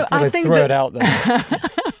say. No, I think throw it out there.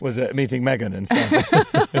 Was it meeting Meghan and stuff?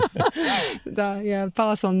 Yeah,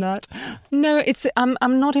 pass on that. No,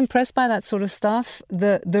 I'm not impressed by that sort of stuff.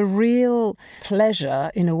 The real pleasure,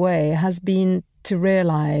 in a way, has been to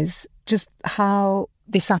realise just how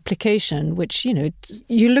this application, which,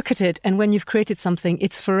 you look at it and when you've created something,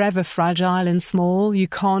 it's forever fragile and small. You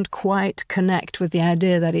can't quite connect with the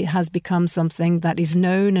idea that it has become something that is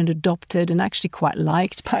known and adopted and actually quite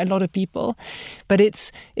liked by a lot of people. But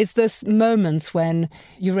it's those moments when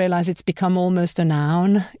you realise it's become almost a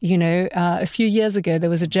noun. A few years ago, there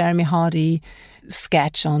was a Jeremy Hardy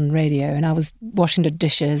sketch on radio and I was washing the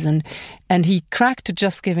dishes and he cracked a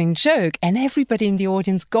JustGiving joke and everybody in the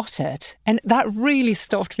audience got it. And that really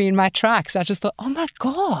stopped me in my tracks. I just thought, oh my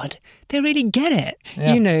God, they really get it,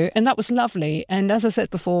 and that was lovely. And as I said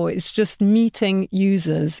before, it's just meeting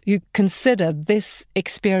users who consider this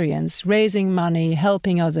experience, raising money,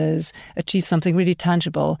 helping others achieve something really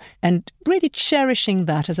tangible and really cherishing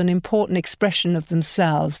that as an important expression of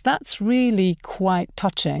themselves. That's really quite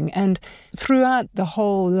touching. And throughout the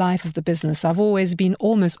whole life of the business, I've always been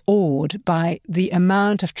almost awed by the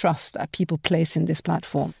amount of trust that people place in this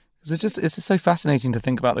platform. It's just so fascinating to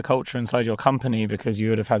think about the culture inside your company because you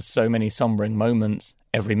would have had so many sombering moments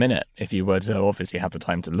every minute if you were to obviously have the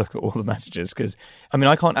time to look at all the messages. Because,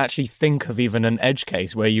 I can't actually think of even an edge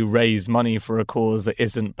case where you raise money for a cause that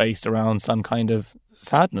isn't based around some kind of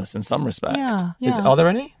sadness in some respect. Yeah. Are there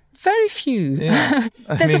any? Very few. Yeah.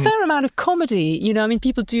 There's a fair amount of comedy.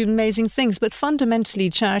 People do amazing things, but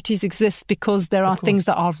fundamentally charities exist because there are things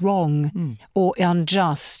that are wrong or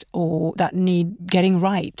unjust or that need getting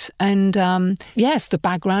right. And yes, the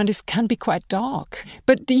background can be quite dark.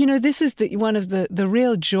 But, this is one of the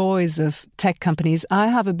real joys of tech companies. I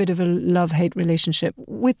have a bit of a love-hate relationship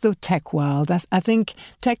with the tech world. I think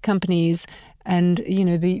tech companies and,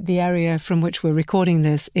 the area from which we're recording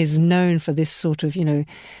this is known for this sort of,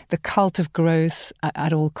 the cult of growth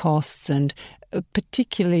at all costs and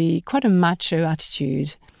particularly quite a macho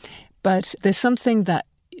attitude. But there's something that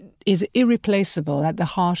is irreplaceable at the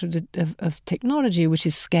heart of technology, which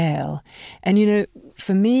is scale. And,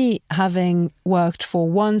 for me, having worked for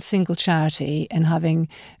one single charity and having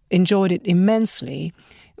enjoyed it immensely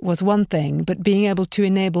was one thing, but being able to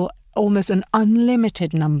enable almost an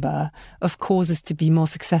unlimited number of causes to be more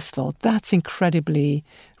successful, that's incredibly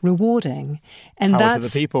rewarding. And power to the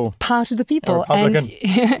people. Power to the people.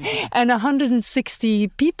 And 160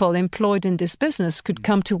 people employed in this business could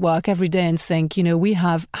come to work every day and think, we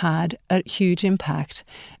have had a huge impact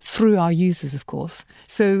through our users, of course.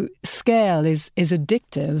 So scale is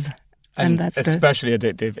addictive. And that's especially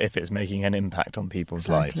addictive if it's making an impact on people's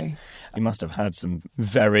lives. You must have had some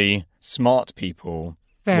very smart people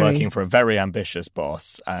working for a very ambitious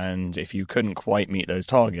boss, and if you couldn't quite meet those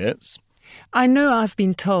targets... I know I've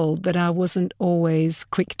been told that I wasn't always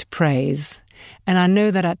quick to praise, and I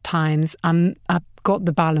know that at times I've got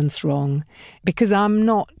the balance wrong, because I'm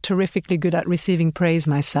not terrifically good at receiving praise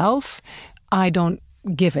myself. I don't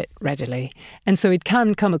give it readily. And so it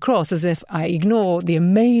can come across as if I ignore the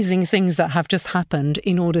amazing things that have just happened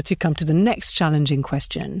in order to come to the next challenging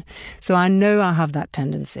question. So I know I have that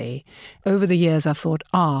tendency. Over the years, I've thought,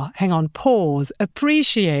 hang on, pause,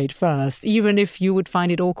 appreciate first, even if you would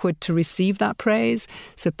find it awkward to receive that praise.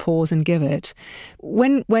 So pause and give it.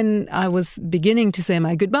 When I was beginning to say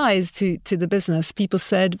my goodbyes to the business, people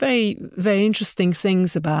said very, very interesting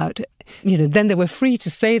things about, then they were free to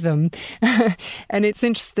say them. And it's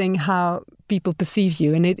interesting how people perceive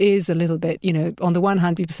you. And it is a little bit, on the one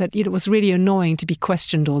hand, people said, it was really annoying to be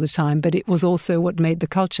questioned all the time, but it was also what made the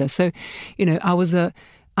culture. So, I was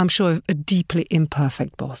I'm sure, a deeply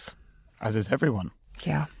imperfect boss. As is everyone.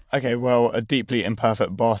 Yeah. Okay, well, a deeply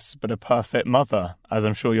imperfect boss, but a perfect mother, as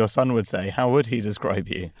I'm sure your son would say. How would he describe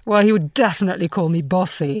you? Well, he would definitely call me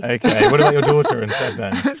bossy. Okay, what about your daughter instead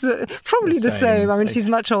then? Probably the same. I mean, she's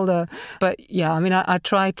much older. But yeah, I mean, I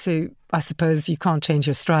try to, I suppose you can't change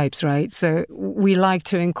your stripes, right? So we like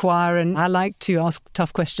to inquire, and I like to ask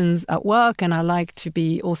tough questions at work, and I like to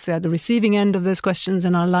be also at the receiving end of those questions,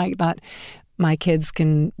 and I like that my kids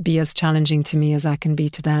can be as challenging to me as I can be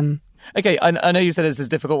to them. Okay, I know you said it's a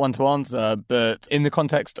difficult one to answer, but in the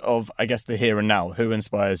context of, I guess, the here and now, who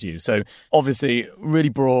inspires you? So obviously really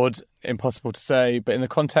broad, impossible to say, but in the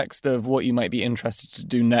context of what you might be interested to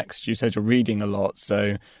do next, you said you're reading a lot.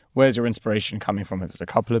 So where's your inspiration coming from? If it's a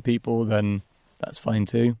couple of people, then that's fine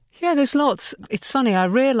too. Yeah, there's lots. It's funny, I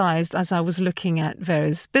realised as I was looking at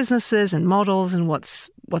various businesses and models and what's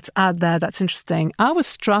out there that's interesting, I was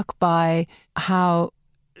struck by how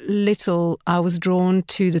little I was drawn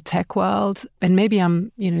to the tech world. And maybe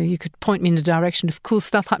you could point me in the direction of cool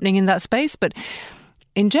stuff happening in that space. But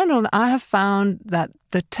in general, I have found that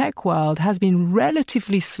the tech world has been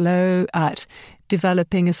relatively slow at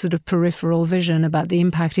developing a sort of peripheral vision about the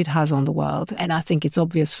impact it has on the world. And I think it's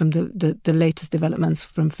obvious from the latest developments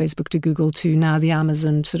from Facebook to Google to now the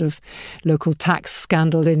Amazon sort of local tax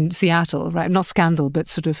scandal in Seattle, right? Not scandal, but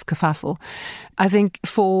sort of kerfuffle. I think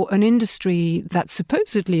for an industry that's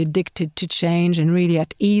supposedly addicted to change and really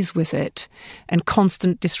at ease with it and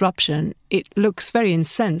constant disruption, it looks very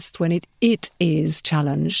incensed when it is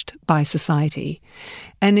challenged by society.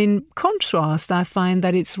 And in contrast, I find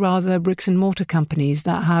that it's rather bricks and mortar companies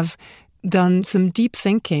that have done some deep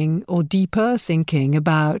thinking or deeper thinking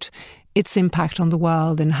about its impact on the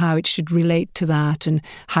world and how it should relate to that and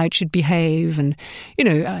how it should behave. And,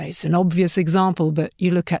 it's an obvious example, but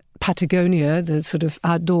you look at Patagonia, the sort of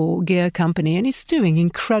outdoor gear company, and it's doing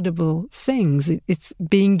incredible things. It's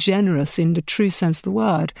being generous in the true sense of the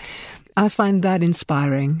word. I find that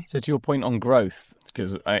inspiring. So to your point on growth,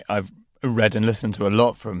 because I've read and listened to a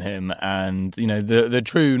lot from him, and the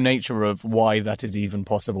true nature of why that is even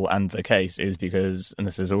possible and the case is because, and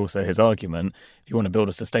this is also his argument, if you want to build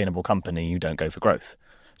a sustainable company, you don't go for growth.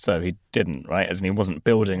 So he didn't, right? As in, he wasn't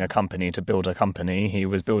building a company to build a company. He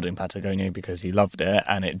was building Patagonia because he loved it,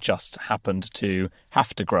 and it just happened to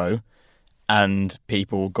have to grow, and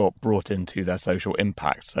people got brought into their social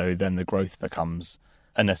impact. So then the growth becomes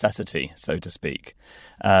a necessity, so to speak.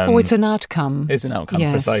 It's an outcome. It's an outcome,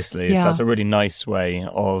 yes. Precisely. Yeah. So that's a really nice way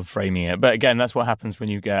of framing it. But again, that's what happens when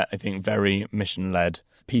you get, I think, very mission-led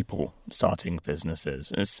people starting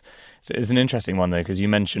businesses. It's an interesting one, though, because you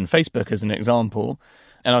mentioned Facebook as an example.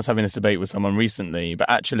 And I was having this debate with someone recently, but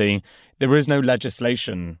actually there is no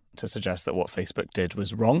legislation to suggest that what Facebook did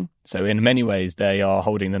was wrong. So in many ways, they are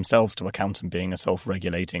holding themselves to account and being a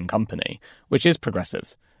self-regulating company, which is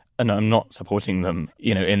progressive. And I'm not supporting them,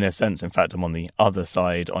 in this sense. In fact, I'm on the other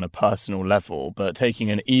side on a personal level. But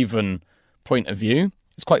taking an even point of view,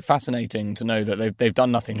 it's quite fascinating to know that they've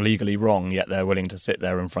done nothing legally wrong, yet they're willing to sit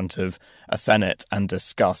there in front of a Senate and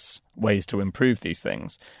discuss ways to improve these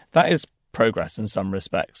things. That is progress in some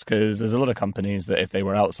respects, because there's a lot of companies that if they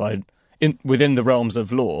were outside, within the realms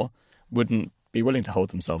of law, wouldn't be willing to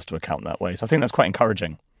hold themselves to account that way. So I think that's quite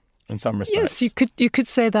encouraging. In some respects. Yes, you could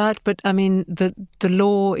say that, but I mean the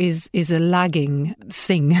law is a lagging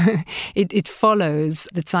thing. It follows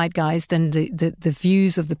the zeitgeist and the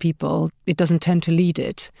views of the people. It doesn't tend to lead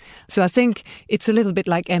it. So I think it's a little bit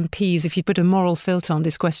like MPs. If you put a moral filter on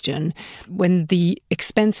this question, when the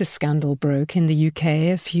expenses scandal broke in the UK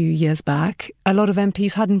a few years back, a lot of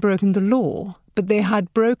MPs hadn't broken the law. But they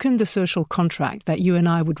had broken the social contract that you and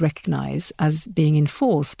I would recognise as being in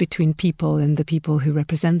force between people and the people who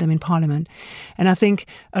represent them in Parliament. And I think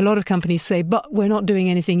a lot of companies say, but we're not doing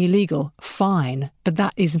anything illegal. Fine. But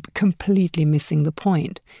that is completely missing the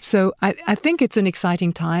point. So I think it's an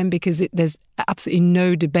exciting time because there's absolutely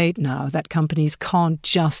no debate now that companies can't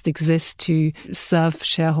just exist to serve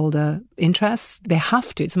shareholder interests. They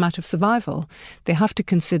have to. It's a matter of survival. They have to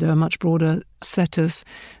consider a much broader set of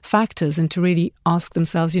factors and to really ask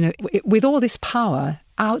themselves, with all this power,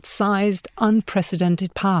 outsized,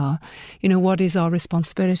 unprecedented power, what is our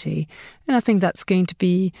responsibility? And I think that's going to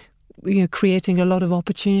be, creating a lot of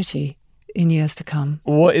opportunity in years to come.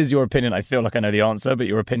 What is your opinion? I feel like I know the answer, but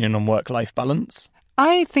your opinion on work-life balance?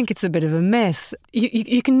 I think it's a bit of a myth.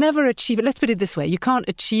 You can never achieve it. Let's put it this way. You can't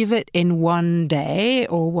achieve it in one day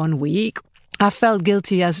or 1 week. I felt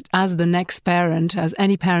guilty as the next parent, as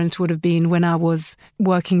any parent would have been when I was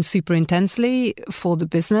working super intensely for the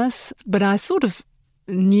business. But I sort of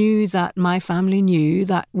knew that my family knew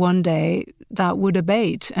that one day that would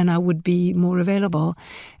abate and I would be more available.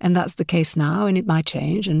 And that's the case now, and it might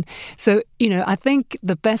change. And so, I think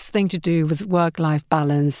the best thing to do with work-life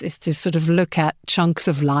balance is to sort of look at chunks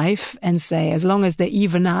of life and say, as long as they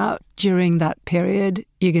even out during that period,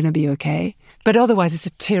 you're going to be okay. But otherwise, it's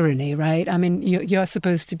a tyranny, right? I mean, you're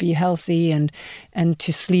supposed to be healthy and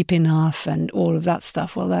to sleep enough and all of that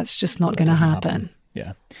stuff. Well, that's just not going to happen.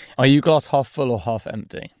 Yeah. Are you glass half full or half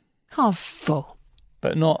empty? Half full.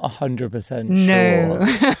 But not 100% sure.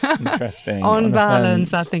 No. Interesting. On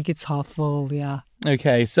balance, I think it's half full, yeah.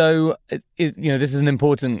 Okay, so, this is an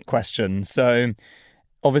important question. So,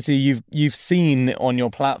 obviously, you've seen on your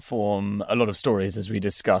platform a lot of stories, as we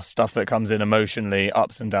discussed, stuff that comes in emotionally,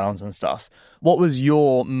 ups and downs and stuff. What was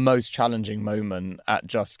your most challenging moment at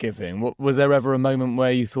JustGiving? Was there ever a moment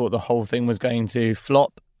where you thought the whole thing was going to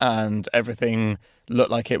flop and everything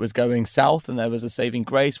looked like it was going south and there was a saving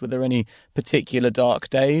grace? Were there any particular dark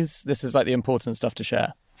days? This is like the important stuff to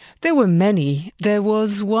share. There were many. There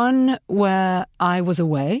was one where I was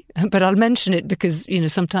away, but I'll mention it because,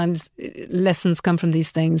 sometimes lessons come from these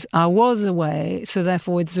things. I was away, so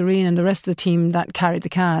therefore it's Zareen and the rest of the team that carried the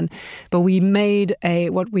can. But we made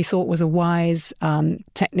what we thought was a wise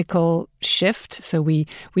technical shift. So we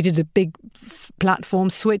did a big platform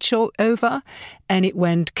switch over, and it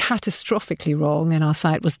went catastrophically wrong, and our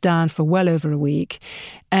site was down for well over a week.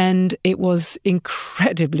 And it was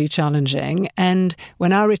incredibly challenging. And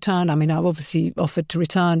when I returned, I obviously offered to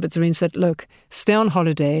return, but Zareen said, look, stay on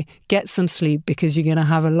holiday, get some sleep, because you're going to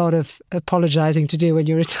have a lot of apologizing to do when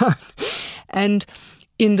you return. And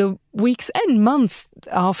in the weeks and months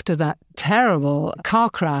after that terrible car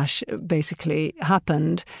crash basically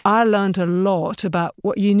happened, I learned a lot about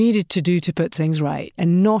what you needed to do to put things right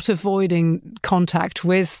and not avoiding contact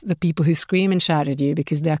with the people who scream and shout at you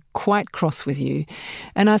because they're quite cross with you.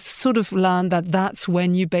 And I sort of learned that that's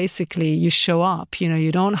when you show up.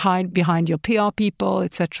 You don't hide behind your PR people,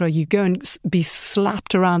 etc. You go and be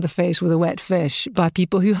slapped around the face with a wet fish by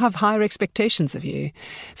people who have higher expectations of you.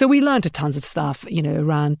 So we learned tons of stuff,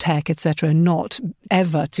 around tech, etc., not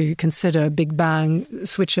ever to consider a big bang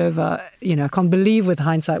switch over. I can't believe with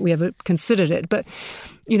hindsight we ever considered it. But,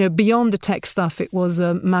 beyond the tech stuff, it was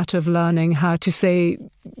a matter of learning how to say,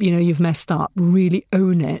 you've messed up, really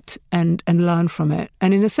own it and learn from it.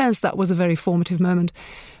 And in a sense, that was a very formative moment.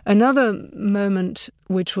 Another moment,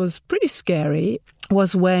 which was pretty scary,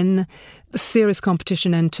 was when serious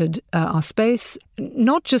competition entered our space.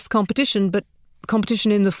 Not just competition, but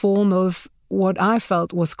competition in the form of what I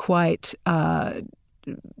felt was quite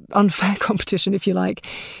unfair competition, if you like.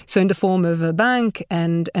 So in the form of a bank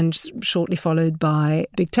and shortly followed by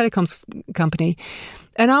a big telecoms company.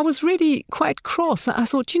 And I was really quite cross. I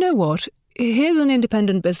thought, you know what? Here's an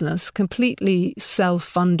independent business, completely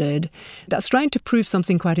self-funded, that's trying to prove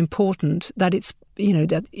something quite important, that it's,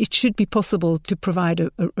 that it should be possible to provide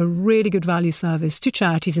a really good value service to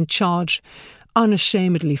charities and charge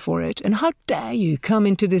unashamedly for it. And how dare you come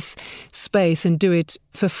into this space and do it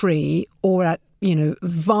for free or at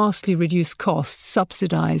vastly reduced costs,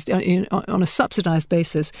 subsidized on a subsidized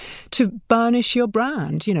basis to burnish your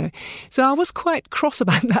brand, So I was quite cross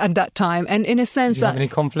about that at that time. And in a sense, do you have any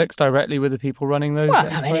conflicts directly with the people running those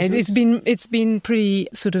enterprises? It's been pretty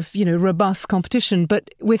sort of, robust competition. But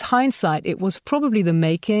with hindsight, it was probably the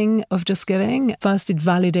making of JustGiving. First,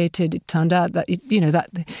 it turned out that,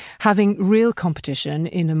 that having real competition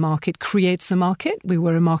in a market creates a market. We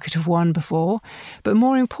were a market of one before. But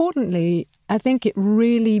more importantly, I think it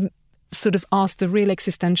really sort of asked the real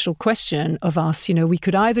existential question of us. We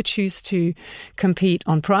could either choose to compete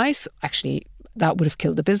on price, actually that would have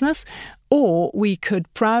killed the business, or we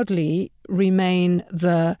could proudly remain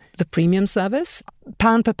the premium service.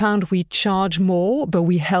 Pound per pound, we charge more, but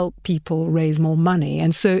we help people raise more money.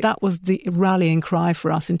 And so that was the rallying cry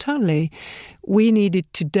for us internally. We needed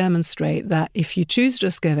to demonstrate that if you choose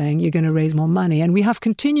JustGiving, you're going to raise more money. And we have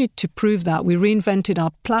continued to prove that. We reinvented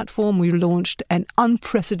our platform. We launched an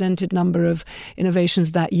unprecedented number of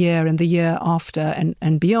innovations that year and the year after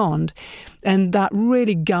and beyond. And that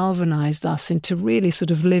really galvanized us into really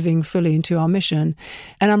sort of living fully into our mission.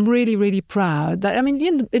 And I'm really, really proud that,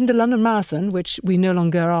 in the London Marathon, which we no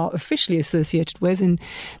longer are officially associated with, in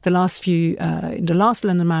the last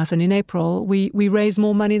London Marathon in April, we raised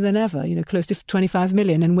more money than ever, close to 25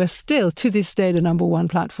 million. And we're still, to this day, the number one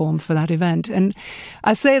platform for that event. And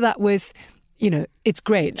I say that with, it's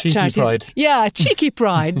great. Cheeky charities, pride. Yeah, cheeky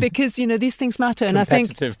pride, because, these things matter. And I think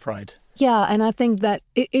competitive pride. Yeah, and I think that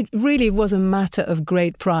it really was a matter of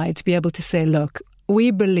great pride to be able to say, look,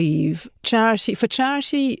 we believe for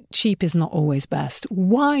charity, cheap is not always best.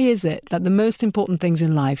 Why is it that the most important things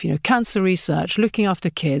in life, cancer research, looking after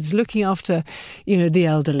kids, looking after, the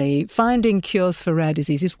elderly, finding cures for rare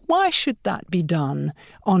diseases, why should that be done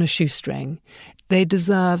on a shoestring? They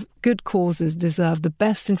deserve good causes, deserve the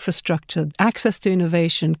best infrastructure, access to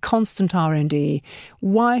innovation, constant R&D.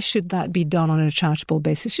 Why should that be done on a charitable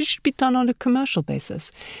basis? It should be done on a commercial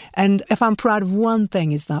basis. And if I'm proud of one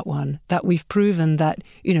thing, it's that one, that we've proven that,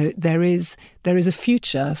 there is a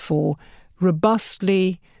future for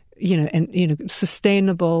robustly,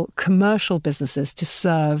 sustainable commercial businesses to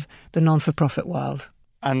serve the non-for-profit world.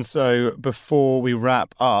 And so before we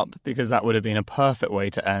wrap up, because that would have been a perfect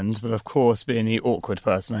way to end, but of course, being the awkward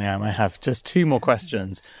person I am, I have just 2 more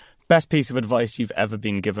questions. Best piece of advice you've ever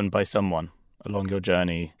been given by someone along your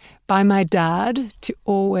journey? By my dad, to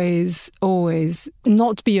always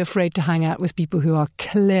not be afraid to hang out with people who are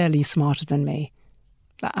clearly smarter than me.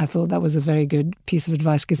 I thought that was a very good piece of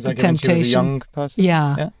advice, because the temptation. Was a young person?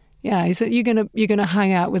 Yeah, he said you're gonna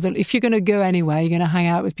hang out with, if you're gonna go anywhere, you're gonna hang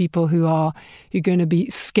out with people you're gonna be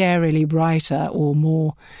scarily brighter or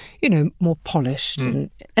more, more polished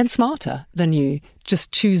and smarter than you.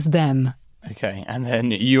 Just choose them. Okay, and then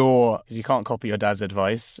because you can't copy your dad's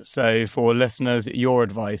advice. So for listeners, your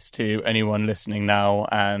advice to anyone listening now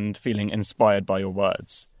and feeling inspired by your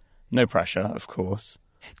words. No pressure, of course.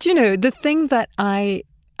 Do you know, the thing that I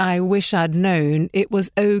wish I'd known, it was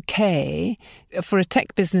okay for a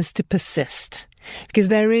tech business to persist, because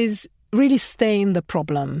there is really stay in the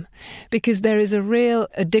problem, because there is a real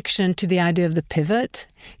addiction to the idea of the pivot.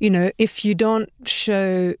 If you don't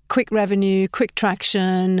show quick revenue, quick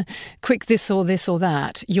traction, quick this or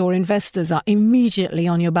that, your investors are immediately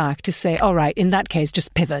on your back to say, all right, in that case,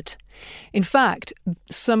 just pivot. In fact,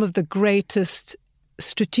 some of the greatest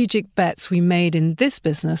strategic bets we made in this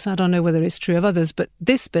business, I don't know whether it's true of others, but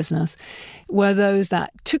this business, were those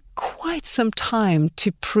that took quite some time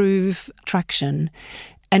to prove traction.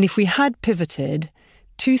 And if we had pivoted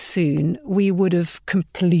too soon, we would have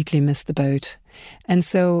completely missed the boat. And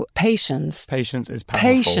so patience. Patience is powerful.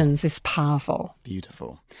 Patience is powerful.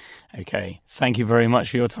 Beautiful. Okay. Thank you very much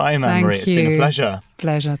for your time, Anne-Marie. It's been a pleasure.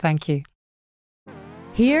 Pleasure. Thank you.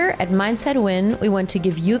 Here at Mindset Win, we want to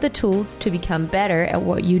give you the tools to become better at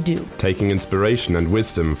what you do. Taking inspiration and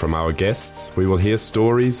wisdom from our guests, we will hear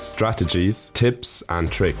stories, strategies, tips,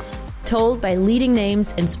 and tricks. Told by leading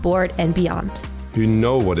names in sport and beyond, who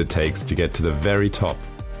know what it takes to get to the very top.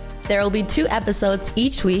 There will be 2 episodes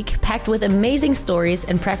each week, packed with amazing stories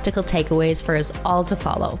and practical takeaways for us all to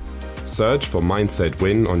follow. Search for Mindset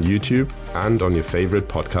Win on YouTube and on your favorite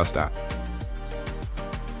podcast app.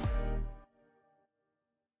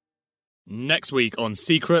 Next week on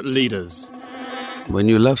Secret Leaders. When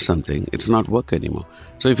you love something, it's not work anymore.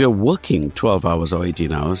 So if you're working 12 hours or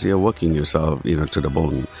 18 hours, you're working yourself, to the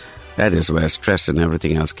bone. That is where stress and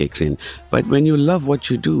everything else kicks in. But when you love what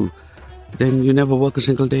you do, then you never work a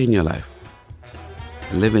single day in your life.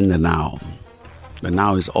 Live in the now. The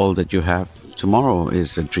now is all that you have. Tomorrow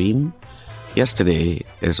is a dream. Yesterday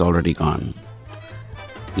is already gone.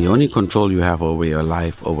 The only control you have over your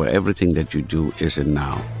life, over everything that you do, is in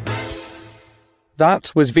now.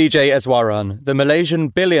 That was Vijay Eswaran, the Malaysian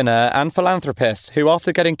billionaire and philanthropist who,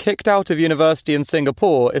 after getting kicked out of university in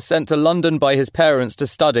Singapore, is sent to London by his parents to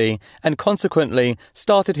study and consequently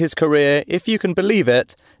started his career, if you can believe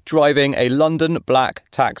it, driving a London black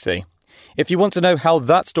taxi. If you want to know how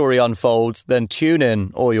that story unfolds, then tune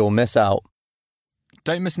in or you'll miss out.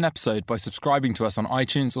 Don't miss an episode by subscribing to us on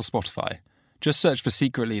iTunes or Spotify. Just search for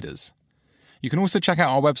Secret Leaders. You can also check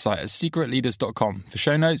out our website at secretleaders.com for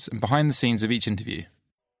show notes and behind the scenes of each interview.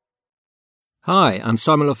 Hi, I'm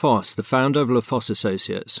Simon LaFosse, the founder of LaFosse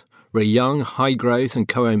Associates. We're a young, high-growth and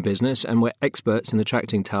co-owned business, and we're experts in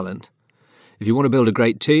attracting talent. If you want to build a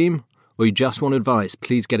great team, or you just want advice,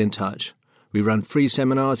 please get in touch. We run free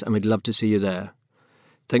seminars, and we'd love to see you there.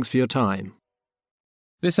 Thanks for your time.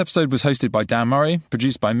 This episode was hosted by Dan Murray,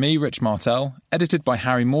 produced by me, Rich Martell, edited by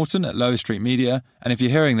Harry Morton at Lower Street Media, and if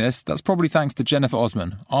you're hearing this, that's probably thanks to Jennifer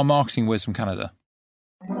Osman, our marketing whiz from Canada.